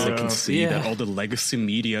everything because they can see that all the legacy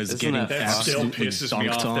media is getting that still absolutely pisses me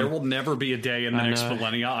off. on. There will never be a day in the next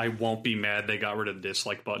millennia I won't be mad they got rid of the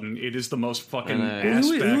dislike button. It is the most fucking ass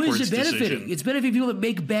who backwards is it benefiting? decision. It's benefiting people that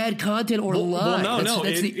make bad content or lie. Well,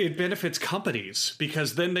 it benefits companies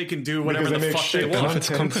because then they can do whatever the fuck they want. Benefits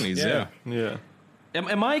companies, yeah.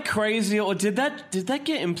 Am I crazy, or did that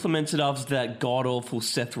get implemented after that god awful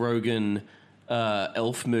Seth Rogen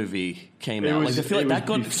Elf movie came out? I feel like that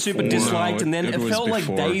got super disliked, and then it felt like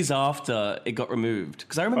days after it got removed.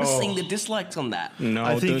 Because I remember seeing the dislikes on that. No,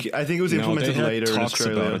 I think it was implemented later in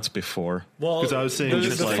Australia. About it before. Well, because I was seeing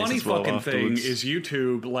the funny fucking thing afterwards. is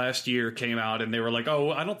YouTube last year came out and they were like,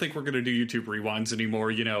 "Oh, I don't think we're going to do YouTube rewinds anymore."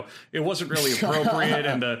 It wasn't really appropriate,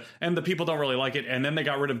 and the people don't really like it. And then they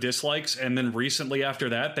got rid of dislikes, and then recently after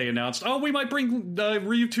that, they announced, "Oh, we might bring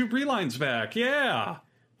YouTube rewinds back." Yeah.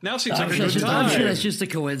 Now seems like a good time. I'm sure that's just a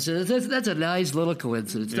coincidence. That's a nice little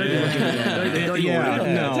coincidence. Don't you look at that.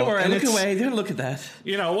 Don't worry. Look away. Don't look at that.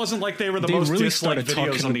 It wasn't like they were the most really disliked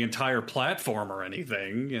videos on the entire platform or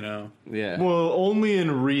anything, Yeah. Well, only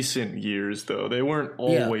in recent years, though. They weren't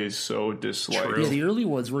always so disliked. True. Yeah, the early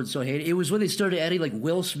ones weren't so hated. It was when they started adding like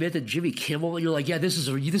Will Smith and Jimmy Kimmel. And you're like, this is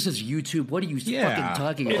YouTube. What are you fucking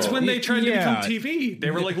talking about? It's when they tried to become TV. They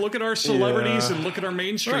were like, look at our celebrities and look at our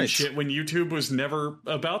mainstream shit, when YouTube was never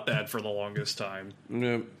about that for the longest time.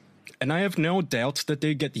 Yep. And I have no doubt that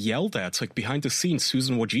they get yelled at, like behind the scenes.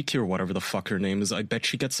 Susan Wojcicki or whatever the fuck her name is, I bet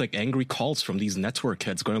she gets like angry calls from these network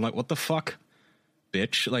heads going like, what the fuck,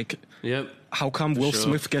 bitch? Like, how come Will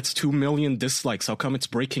Smith gets 2 million dislikes? How come it's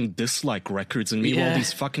breaking dislike records? And meanwhile,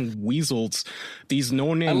 these fucking weasels, these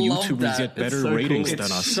no-name YouTubers get better ratings than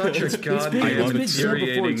us. It's such a goddamn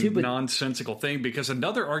infuriating, too, but nonsensical thing, because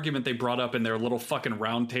another argument they brought up in their little fucking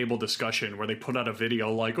roundtable discussion where they put out a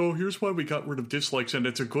video like, oh, here's why we got rid of dislikes and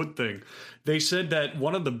it's a good thing. They said that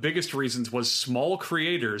one of the biggest reasons was small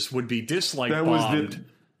creators would be dislike bombed.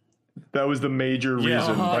 That was the major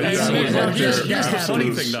reason. Here's the funny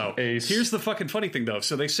thing, though. Here's the fucking funny thing, though.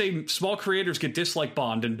 So they say small creators get dislike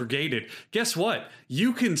bombed and brigaded. Guess what?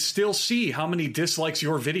 You can still see how many dislikes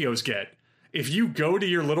your videos get. If you go to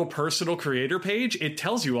your little personal creator page, it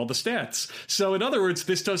tells you all the stats. So in other words,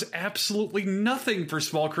 this does absolutely nothing for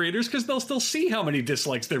small creators because they'll still see how many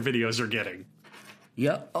dislikes their videos are getting.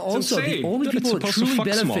 Yeah. Also, the only people that truly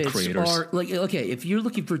benefit are like, okay, if you're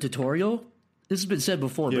looking for a tutorial. This has been said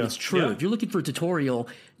before, but it's true. Yeah. If you're looking for a tutorial,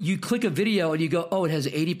 you click a video and you go, oh, it has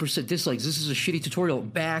 80% dislikes. This is a shitty tutorial.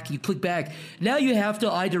 You click back. Now you have to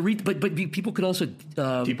either read, but people could also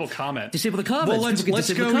people comment. Disable the comments. Well, let's disable go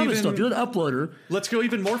the comment even, stuff. You're an uploader. Let's go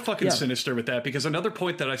even more fucking sinister with that, because another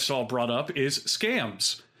point that I saw brought up is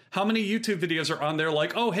scams. How many YouTube videos are on there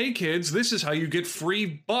like, oh, hey, kids, this is how you get free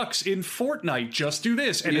bucks in Fortnite. Just do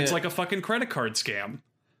this. And it's like a fucking credit card scam.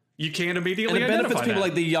 you can't immediately and it benefits identify people that.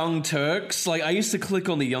 like the Young Turks. Like, I used to click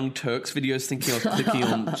on the Young Turks videos thinking I was clicking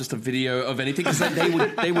on just a video of anything, because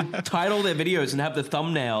they would title their videos and have the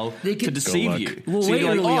thumbnail to deceive you. Well, so you're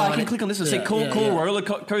like, early I on can click on this and say cool yeah. roller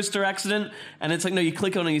coaster accident, and it's like, no, you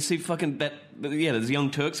click on it and you see fucking that. Yeah, there's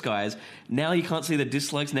Young Turks guys. Now you can't see the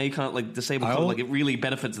dislikes. Now you can't like disable. Like, it really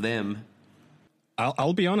benefits them.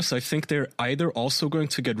 I'll be honest, I think they're either also going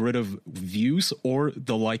to get rid of views or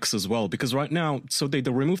the likes as well. Because right now, so they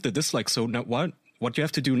removed the dislikes. So now what you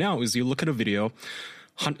have to do now is you look at a video,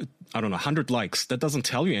 100 likes. That doesn't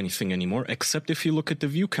tell you anything anymore, except if you look at the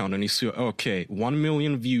view count and you see, okay, 1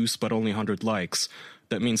 million views, but only 100 likes.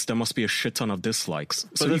 That means there must be a shit ton of dislikes.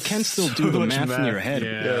 So you can still do the math in your head.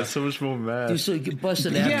 Yeah, so much more math. So you can bust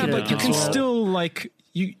it Yeah, but you can still, like...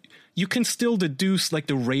 You can still deduce like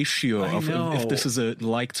the ratio of if this is a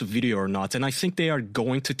liked video or not, and I think they are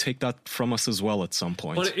going to take that from us as well at some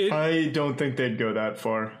point. But I don't think they'd go that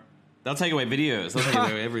far. They'll take away videos. They'll take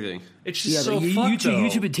away everything. It's just so fucked,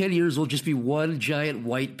 YouTube in 10 years will just be one giant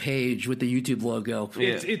white page with the YouTube logo.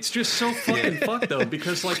 It's just so fucking fucked, though,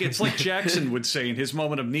 because like it's like Jackson would say in his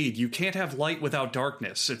moment of need, you can't have light without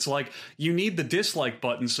darkness. It's like you need the dislike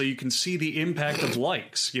button so you can see the impact of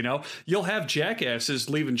likes, you know? You'll have jackasses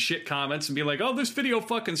leaving shit comments and be like, oh, this video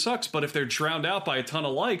fucking sucks, but if they're drowned out by a ton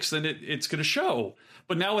of likes, then it's going to show.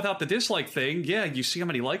 But now without the dislike thing, yeah, you see how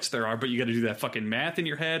many likes there are, but you got to do that fucking math in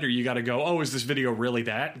your head, or you got to go, oh, is this video really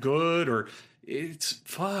that good? Or it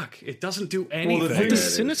doesn't do anything. Well, the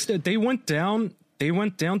sinister, they went down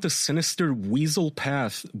the sinister weasel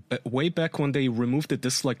path way back when they removed the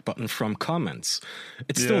dislike button from comments.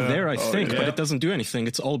 It's still there, I think, but it doesn't do anything.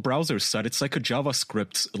 It's all browser side. It's like a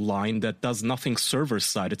JavaScript line that does nothing server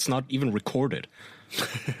side. It's not even recorded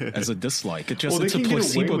as a dislike. It's a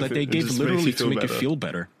placebo that they gave literally to make you feel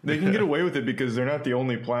better. They can get away with it because they're not the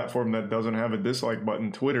only platform that doesn't have a dislike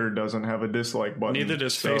button. Twitter doesn't have a dislike button. Neither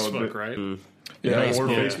does Facebook, right? Yeah, or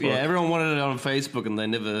Facebook. Yeah, everyone wanted it on Facebook, and they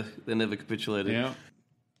never capitulated. Yeah.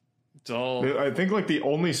 It's all... I think like the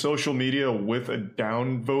only social media with a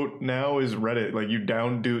down vote now is Reddit. Like you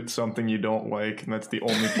down doot something you don't like, and that's the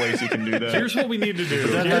only place you can do that. Here's what we need to do.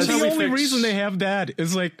 That's the only reason they have that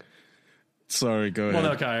is like... Sorry, go ahead.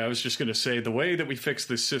 Well, okay, I was just going to say, the way that we fix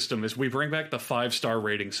this system is we bring back the 5-star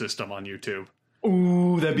rating system on YouTube.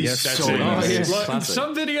 Ooh, that'd be so nice.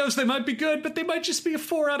 Some videos, they might be good, but they might just be a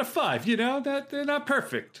 4 out of 5, you know? They're not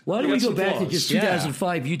perfect. Why don't we go back to just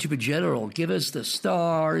 2005 YouTube in general? Give us the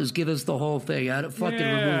stars, give us the whole thing. I don't fucking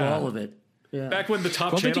remove all of it. Yeah. Back when the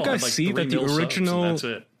top channel did you guys had like see 3 that the mil original... subs,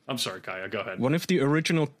 and that's it. I'm sorry, Kaya, go ahead. One of the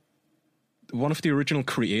original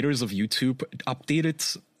creators of YouTube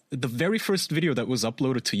updated... The very first video that was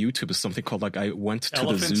uploaded to YouTube is something called like I went to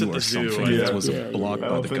the zoo or something. It was a blog by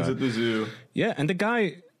the guy. Elephants at the zoo. Yeah, and the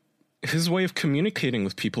guy, his way of communicating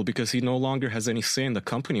with people, because he no longer has any say in the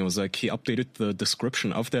company, was like he updated the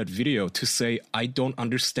description of that video to say, I don't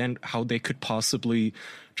understand how they could possibly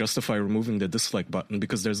justify removing the dislike button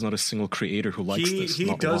because there's not a single creator who likes this. He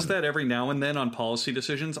does that every now and then on policy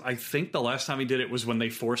decisions. I think the last time he did it was when they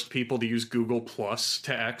forced people to use Google Plus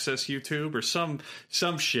to access YouTube or some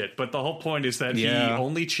shit. But the whole point is that he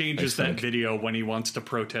only changes that video when he wants to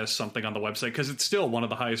protest something on the website because it's still one of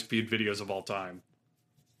the highest viewed videos of all time.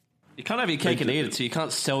 You can't have your cake and eat it, so you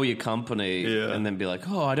can't sell your company and then be like,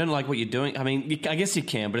 oh, I don't like what you're doing. I mean, I guess you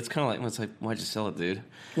can, but it's kind of like, well, it's like, why'd you sell it, dude?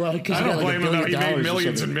 Well, because I don't blame him, though. He made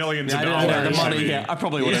millions and millions of dollars. I know the money. I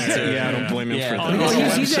probably would have too. Yeah, I don't blame him for that.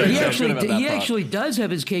 Well, he actually does have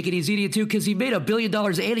his cake and he's eating it too because he made $1 billion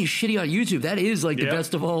and he's shitty on YouTube. That is like the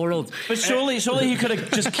best of all worlds. But surely he could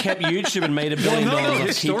have just kept YouTube and made $1 billion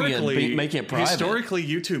off keeping it, making it private. Historically,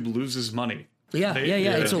 YouTube loses money. Yeah,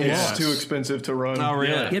 it's a loss. It's too expensive to run. Oh,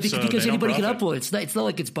 really? Yeah, because anybody can upload. It's not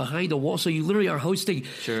like it's behind a wall. So you literally are hosting.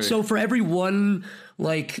 Sure. So for every one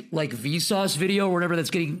like Vsauce video or whatever that's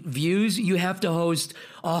getting views, you have to host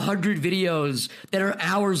 100 videos that are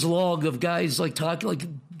hours long of guys like talking like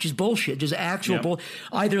just bullshit, just actual bull,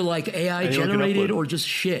 either like AI generated or just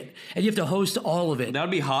shit, and you have to host all of it. That'd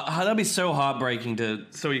be so heartbreaking to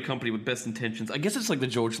sell your company with best intentions. I guess it's like the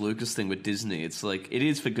George Lucas thing with Disney. It's like it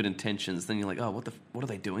is for good intentions. Then you're like, oh, what are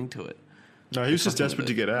they doing to it? No, he was just desperate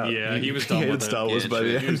to get out. Yeah, he was done with Star Wars by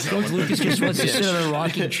the end. George Lucas just wants to sit on a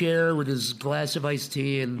rocking chair with his glass of iced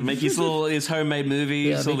tea and make his homemade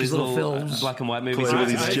movies, all these little films, black and white movies. Play with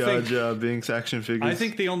these Jar Jar Binks action figures. I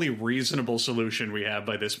think the only reasonable solution we have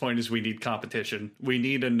by this point is we need competition. We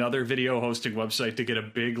need another video hosting website to get a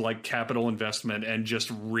big like capital investment and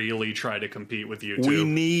just really try to compete with YouTube. We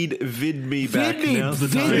need VidMe back. VidMe, Now's the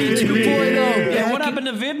time. VidMe 2.0. Yeah, what happened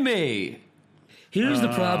to VidMe? Here's the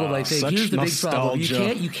problem, I think. Here's the big problem.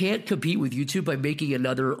 nostalgia. You can't compete with YouTube by making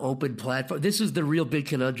another open platform. This is the real big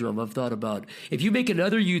conundrum I've thought about. If you make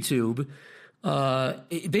another YouTube,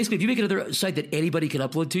 basically, if you make another site that anybody can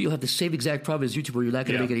upload to, you'll have the same exact problem as YouTube, where you're not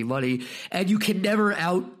going to make any money, and you can never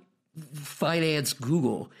out finance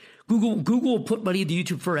Google. Google will put money into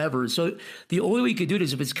YouTube forever. So the only way you can do it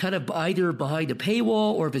is if it's kind of either behind a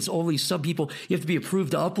paywall, or if it's only some people, you have to be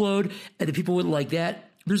approved to upload, and if people wouldn't like that,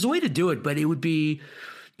 there's a way to do it, but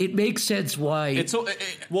it makes sense why.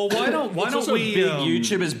 Well, why don't we big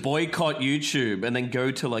YouTubers boycott YouTube and then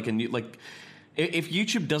go to like a new, like, if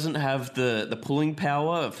YouTube doesn't have the pulling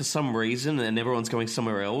power for some reason and everyone's going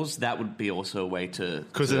somewhere else, that would be also a way to,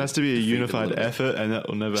 because it has to be a unified effort, and that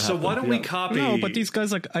will never happen. So why don't we copy? No, but these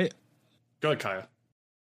guys, like, Go ahead, Kaya.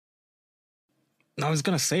 I was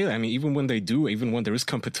gonna say that. I mean, even when there is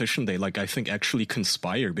competition, they, like, I think actually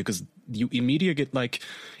conspire, because you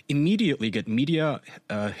immediately get media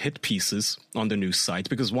hit pieces on the news site,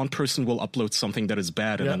 because one person will upload something that is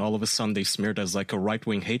bad, and then all of a sudden they smear it as like a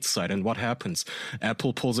right-wing hate site. And what happens?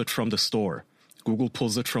 Apple pulls it from the store, Google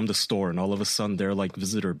pulls it from the store, and all of a sudden their, like,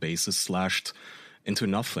 visitor base is slashed into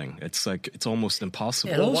nothing. It's like, it's almost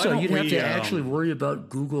impossible. And also, you'd have to actually worry about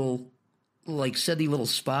Google, like, sending little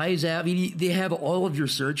spies out. I mean, they have all of your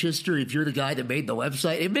search history if you're the guy that made the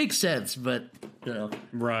website. It makes sense, but, you know.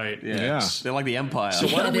 Right. Yeah. They're like the empire. So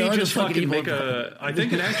why don't They we are just the fucking fucking make evil I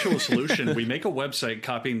think an actual solution, we make a website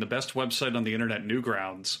copying the best website on the internet,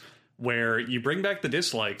 Newgrounds, where you bring back the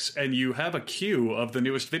dislikes and you have a queue of the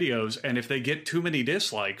newest videos, and if they get too many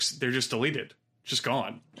dislikes, they're just deleted. Just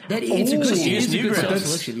gone. It's a good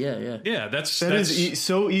self-selection. Yeah. That is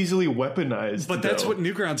so easily weaponized. But that's what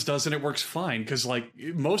Newgrounds does, and it works fine, because, like,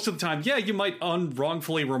 most of the time, yeah, you might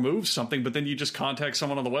wrongfully remove something, but then you just contact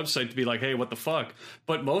someone on the website to be like, hey, what the fuck?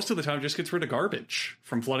 But most of the time, it just gets rid of garbage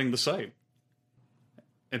from flooding the site.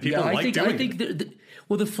 And people doing it. I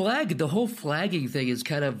think the whole flagging thing is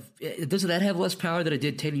kind of, doesn't that have less power than it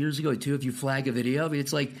did 10 years ago too? If you flag a video, I mean,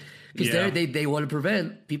 it's like, because they want to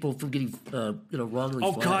prevent people from getting wrongly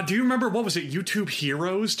flagged. God, do you remember, what was it, YouTube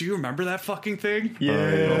Heroes? Do you remember that fucking thing? Yeah.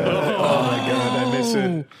 Oh my god, I miss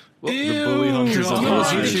it. The bully hunters of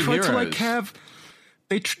They tried to, like, have...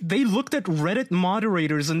 They looked at Reddit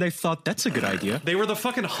moderators and they thought, that's a good idea. They were the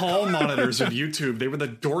fucking hall monitors of YouTube. They were the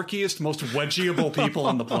dorkiest, most wedgiable people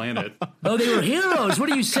on the planet. Oh, they were heroes. What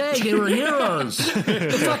are you saying? They were heroes. What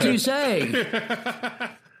the fuck are you saying?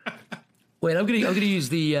 Wait, I'm gonna use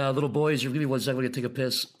the little boys. Give me 1 second. I'm gonna take a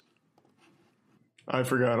piss. I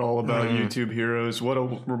forgot all about YouTube Heroes. What a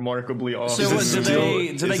remarkably awesome. So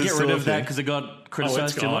did they get rid of that because it got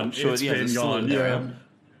criticized too much? It's been gone.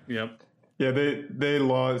 Yep. Yeah, they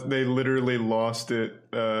lost. They literally lost it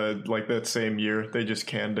like that same year. They just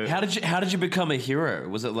canned it. How did you become a hero?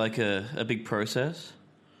 Was it like a big process?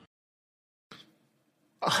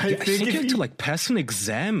 I think you had to, like, pass an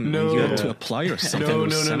exam. No, and you had to apply or something. No, it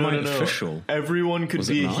was semi-official. No. Everyone could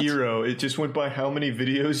be a not? hero. It just went by how many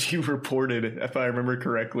videos you reported, if I remember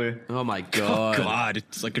correctly. Oh my god! Oh god,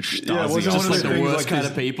 it's like a Stasi. Yeah, it wasn't Just one like of the things worst like kind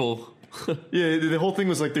this- of people. Yeah, the whole thing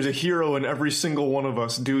was like, there's a hero in every single one of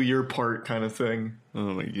us. Do your part, kind of thing.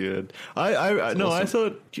 Oh my god! I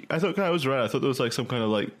thought Kai was right. I thought there was like some kind of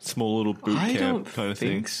like small little boot camp kind of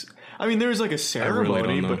thing. I mean, there was like a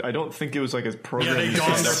ceremony, don't know. but I don't think it was like a program. Yeah, they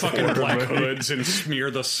don their fucking black hoods and smear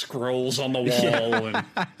the scrolls on the wall and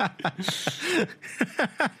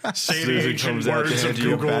say the ancient words of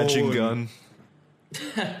your Google. badging gun.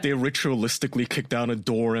 They ritualistically kick down a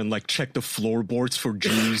door and, like, check the floorboards for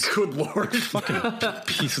Jews. Good lord. Fucking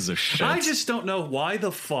pieces of shit. I just don't know why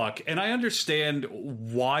the fuck, and I understand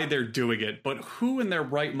why they're doing it, but who in their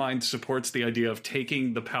right mind supports the idea of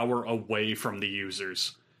taking the power away from the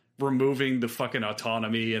users? Removing the fucking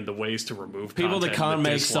autonomy and the ways to remove People that content, can't the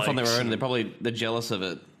make stuff on their dislikes. own, they're jealous of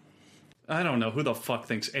it. I don't know who the fuck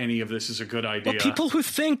thinks any of this is a good idea. Well, people who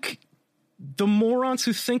think, the morons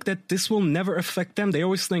who think that this will never affect them, they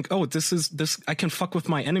always think, oh, this I can fuck with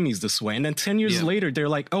my enemies this way. And then 10 years later, they're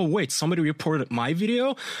like, oh, wait, somebody reported my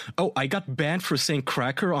video? Oh, I got banned for saying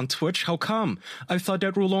cracker on Twitch? How come? I thought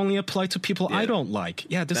that rule only applied to people I don't like.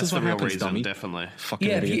 Yeah, this is what happens, dummy. Definitely. Fucking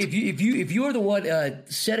Yeah, idiot. if you are the one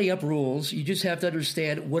setting up rules, you just have to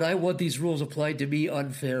understand, would I want these rules applied to me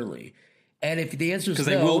unfairly? And if the answer is no,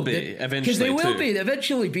 Because they will be, eventually, because they will too. be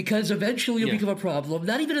eventually, because eventually you'll become a problem.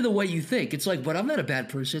 Not even in the way you think. It's like, but I'm not a bad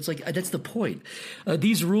person. It's like, that's the point.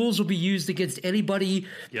 These rules will be used against anybody.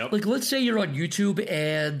 Yep. Like, let's say you're on YouTube,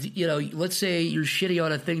 and let's say you're shitting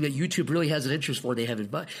on a thing that YouTube really has an interest for. They have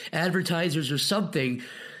advertisers or something.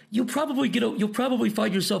 you'll probably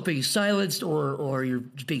find yourself being silenced or you're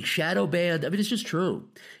being shadow banned. I mean, it's just true.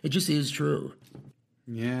 It just is true.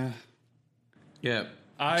 Yeah. Yeah.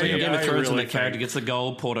 It's like a Game of Thrones and the character gets the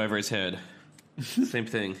gold poured over his head. Same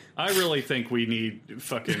thing. I really think we need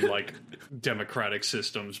fucking like democratic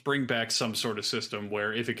systems. Bring back some sort of system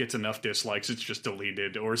where if it gets enough dislikes, it's just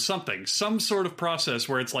deleted or something. Some sort of process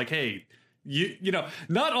where it's like, hey, you know,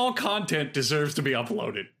 not all content deserves to be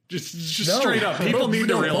uploaded. Just straight up. People need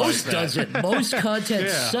to realize most that. Doesn't. Most content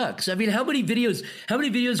sucks. I mean, how many videos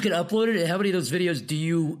get uploaded, and how many of those videos do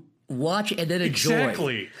you watch and then enjoy?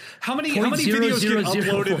 Exactly. How many videos get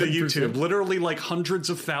uploaded to YouTube? Literally like hundreds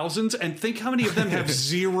of thousands. And think how many of them have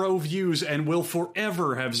 0 views and will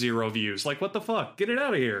forever have 0 views. Like, what the fuck? Get it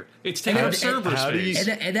out of here. It's taking up server space.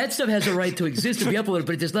 And that stuff has a right to exist to be uploaded,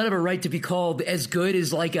 but it does not have a right to be called as good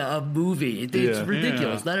as like a movie. It's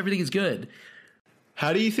ridiculous. Not everything is good.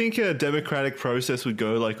 How do you think a democratic process would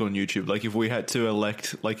go, like, on YouTube? Like, if we had to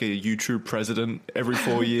elect, like, a YouTube president every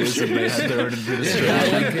 4 years and they had their own administration? I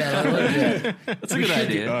like that. That's a good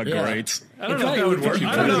idea. Great. I don't know if that would work.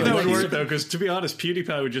 I don't know if that would work, though, because to be honest,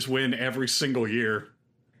 PewDiePie would just win every single year.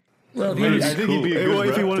 Well, I think he'd be a good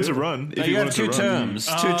if he rep, wanted too. to run. If You he got wanted to 2 run. terms.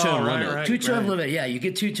 2-term limit. Right. 2-term limit, yeah. You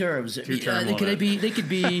get 2 terms. 2-term limit. They could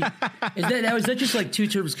be. Is that just like 2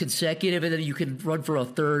 terms consecutive, and then you can run for a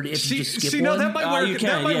third if you just skip one? No, that might work. you can.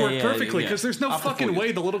 That might work Yeah, perfectly because yeah. there's no After fucking 40.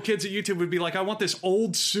 way the little kids at YouTube would be like, I want this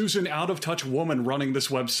old Susan out of touch woman running this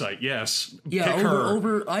website. Yes, Yeah, pick her.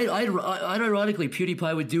 ironically,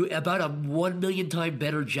 PewDiePie would do about a 1 million time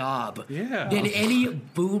better job than any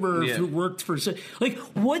boomer who worked for. Like,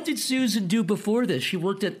 what did Susan do before this? She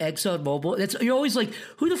worked at ExxonMobil. You're always like,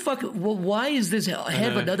 who the fuck? Well, why is this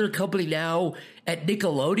have another company now at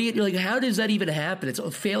Nickelodeon? You're like, how does that even happen? It's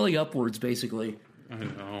failing upwards, basically. I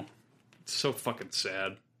know. It's so fucking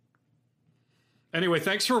sad. Anyway,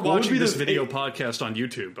 thanks for watching this video podcast on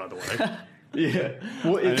YouTube, by the way. Yeah.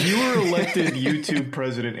 Well, if you were elected YouTube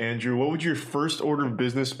president, Andrew, what would your first order of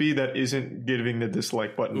business be that isn't giving the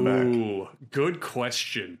dislike button back? Ooh, good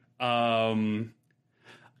question.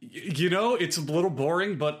 You know, it's a little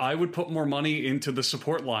boring, but I would put more money into the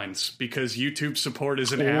support lines because YouTube support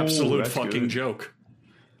is an absolute fucking joke.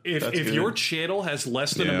 If your channel has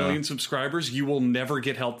less than 1 million subscribers, you will never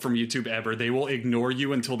get help from YouTube ever. They will ignore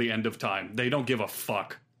you until the end of time. They don't give a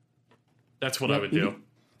fuck. That's what I would do.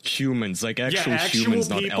 Humans, like actual humans,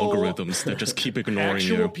 not algorithms that just keep ignoring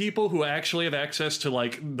you. Actual people who actually have access to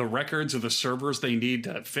like the records of the servers they need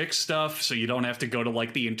to fix stuff, so you don't have to go to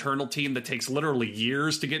like the internal team that takes literally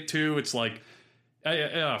years to get to. It's like,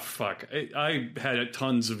 fuck. I had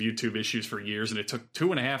tons of YouTube issues for years, and it took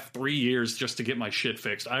 2.5, 3 years just to get my shit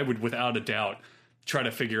fixed. I would, without a doubt, try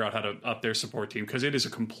to figure out how to up their support team because it is a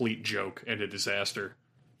complete joke and a disaster.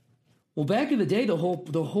 Well, back in the day, the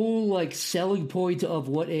whole like selling point of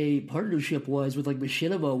what a partnership was with like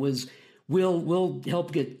Machinima was we'll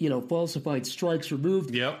help get falsified strikes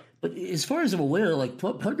removed. Yep. But as far as I'm aware, like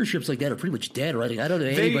partnerships like that are pretty much dead, right? I don't know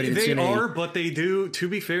anybody that's in but they do. To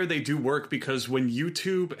be fair, they do work because when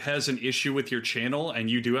YouTube has an issue with your channel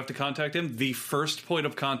and you do have to contact them, the first point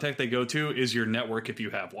of contact they go to is your network if you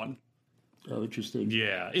have one. Oh, interesting.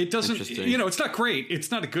 Yeah, it doesn't, it's not great. It's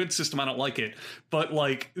not a good system. I don't like it. But,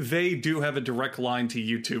 like, they do have a direct line to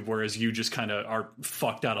YouTube, whereas you just kind of are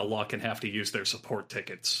fucked out of luck and have to use their support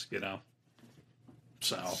tickets,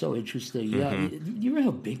 So interesting. Yeah. You remember how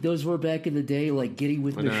big those were back in the day, like getting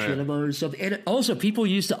with Machinima or something? And also,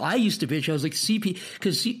 I used to bitch. I was like, CP,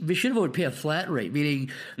 because Machinima would pay a flat rate, meaning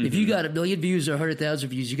if you got 1 million views or 100,000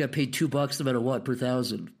 views, you got paid $2 no matter what per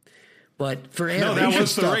thousand. But for animation that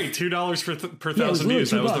was stuff, the rate, $2 per thousand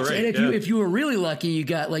views. That was the rate. And if you were really lucky, you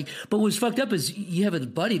got like. But what's fucked up is you have a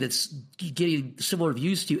buddy that's getting similar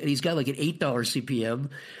views to you, and he's got like an $8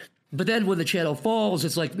 CPM. But then when the channel falls,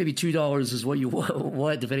 it's like maybe $2 is what you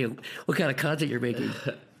want, depending on what kind of content you're making.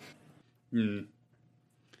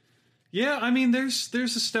 Yeah, I mean, there's a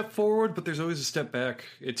step forward, but there's always a step back.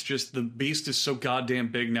 It's just the beast is so goddamn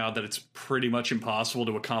big now that it's pretty much impossible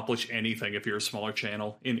to accomplish anything if you're a smaller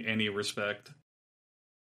channel in any respect.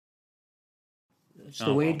 That's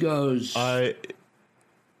the way it goes. I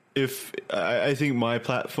think my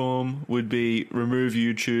platform would be remove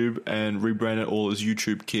YouTube and rebrand it all as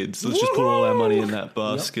YouTube Kids. Let's just put all our money in that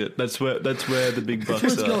basket. Yep. That's where the big bucks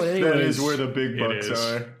are. That is where the big bucks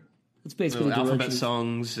are. It's basically alphabet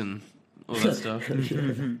songs and all that stuff.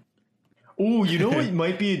 Ooh, you know what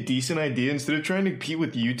might be a decent idea? Instead of trying to compete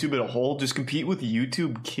with YouTube as a whole, just compete with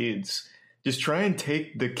YouTube Kids. Just try and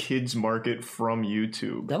take the kids market from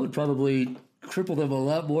YouTube. That would probably cripple them a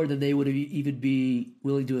lot more than they would even be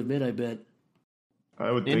willing to admit, I bet.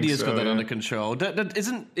 I would India's think so, got that yeah. under control.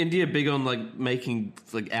 Isn't India big on like making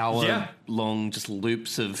like hour-long just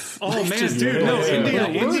loops of? Oh like, man, just- dude! No, Yeah.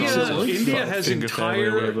 India has Finger fan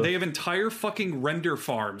or whatever. They have entire fucking render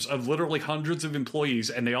farms of literally hundreds of employees,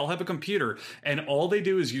 and they all have a computer, and all they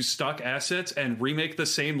do is use stock assets and remake the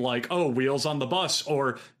same like Wheels on the Bus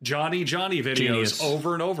or Johnny videos Genius.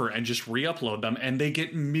 over and over, and just re-upload them, and they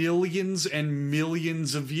get millions and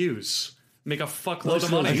millions of views. Make a fuckload of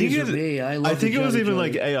money. I think, I it was even Johnny.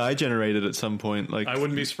 like AI generated at some point. Like I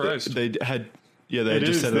wouldn't be surprised. They had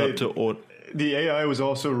just set it up to. The AI was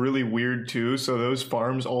also really weird too. So those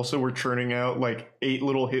farms also were churning out like 8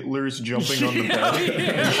 little Hitlers jumping on the bed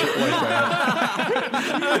and shit like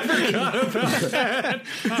that.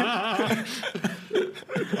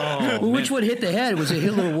 Well, which one hit the head? Was it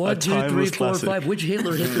Hitler 1, 2, 3, timeless 4, classic. 5? Which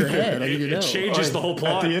Hitler hit their head? I need to know. It changes the whole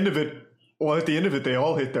plot. At the end of it, they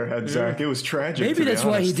all hit their head, Zach. It was tragic. Maybe that's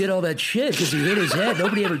why he did all that shit, because he hit his head.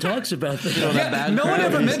 Nobody ever talks about that. No one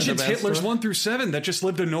ever mentions the best Hitler's stuff. 1 through 7 that just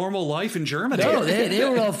lived a normal life in Germany. No, they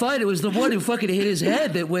were all fine. It was the one who fucking hit his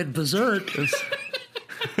head that went berserk.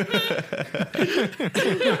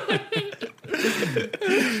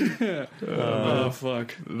 Oh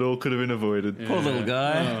fuck! It all could have been avoided. Poor little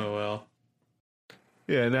guy. Oh well.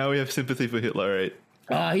 Yeah, now we have sympathy for Hitler, right?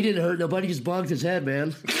 He didn't hurt nobody. Just bonked his head,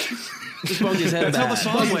 man. Just bumped his head That's how the back.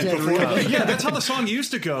 song went Bumped his head before. real. Yeah, that's how the song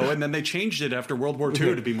used to go, and then they changed it after World War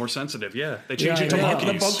II to be more sensitive. Yeah, they changed Yeah, it to yeah.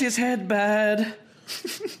 monkeys. Bumped his head bad.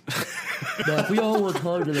 Now, if we all work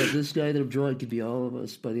hard to that, this guy that I'm drawing could be all of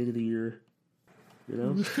us by the end of the year. You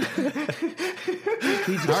know?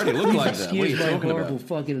 He's already looked like that. What are you Excuse my talking horrible about?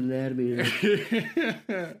 fucking anatomy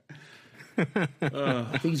here.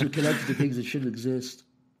 Things are connected to things that shouldn't exist.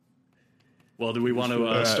 Well, do we want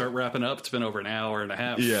to start wrapping up? It's been over an hour and a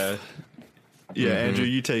half. Yeah. Yeah, Andrew,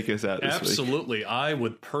 you take us out this week. Absolutely. I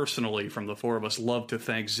would personally, from the 4 of us, love to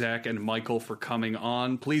thank Zach and Michael for coming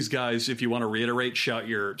on. Please, guys, if you want to reiterate, shout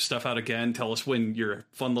your stuff out again. Tell us when your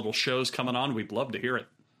fun little show's coming on. We'd love to hear it.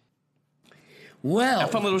 Well, Our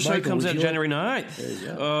fun little show Michael, comes would out you January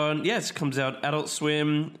 9th. Yes, it comes out Adult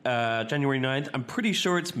Swim January 9th. I'm pretty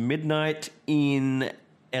sure it's midnight in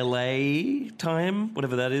LA time,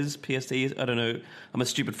 whatever that is, PST. I don't know. I'm a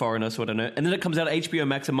stupid foreigner, so I don't know. And then it comes out HBO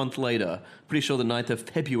Max a month later. Pretty sure the 9th of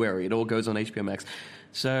February. It all goes on HBO Max.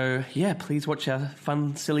 So, yeah, please watch our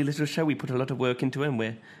fun, silly little show. We put a lot of work into it, and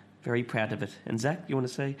we're very proud of it. And Zach, you want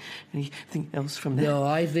to say anything else from there? No,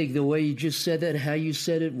 I think the way you just said that, how you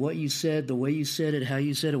said it, what you said, the way you said it, how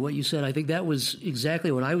you said it, what you said, I think that was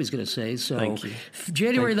exactly what I was going to say. So, Thank you.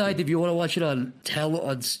 January 9th, if you want to watch it on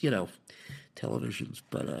televisions,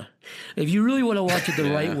 but if you really want to watch it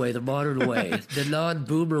the right way, the modern way, the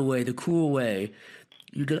non-boomer way, the cool way,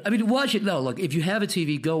 you're gonna. I mean, watch it. No, look, if you have a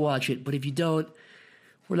TV, go watch it. But if you don't,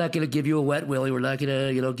 we're not going to give you a wet willy. We're not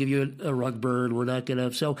going to, give you a rug burn. We're not going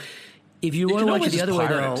to. So, if you want to watch it the other way,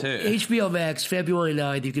 though, HBO Max, February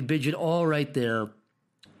 9th, you can binge it all right there.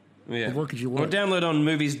 Yeah. What could you Or want? download on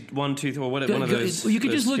Movies 1, 2, 3, or one of those. You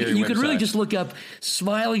could just look. scary You could really websites. just look up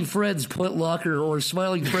 "Smiling Friends Put Locker" or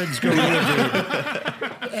 "Smiling Friends Go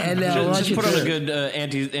Live," and watch Just it put on there. a good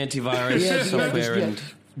antivirus software and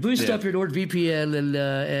boost up your NordVPN and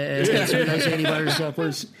some nice antivirus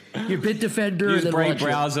software. Your Bitdefender Use and then Brave watch it.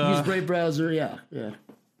 browser. Use Brave browser. Yeah. yeah.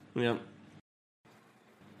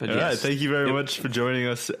 But All right, yes. thank you very much for joining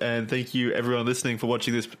us, and thank you everyone listening for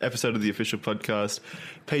watching this episode of The Official Podcast.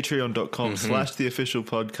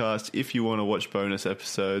 Patreon.com/TheOfficialPodcast if you want to watch bonus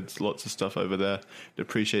episodes. Lots of stuff over there. I'd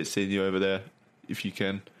appreciate seeing you over there if you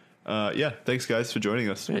can. Thanks guys for joining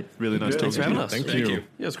us. Great. Really nice Thanks for talking having to you. us. Thank you.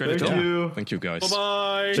 Yeah, it's great to Thank talk. you. Thank you, guys.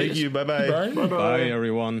 Bye. Thank you. Bye-bye. Bye. Bye,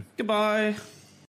 everyone. Goodbye.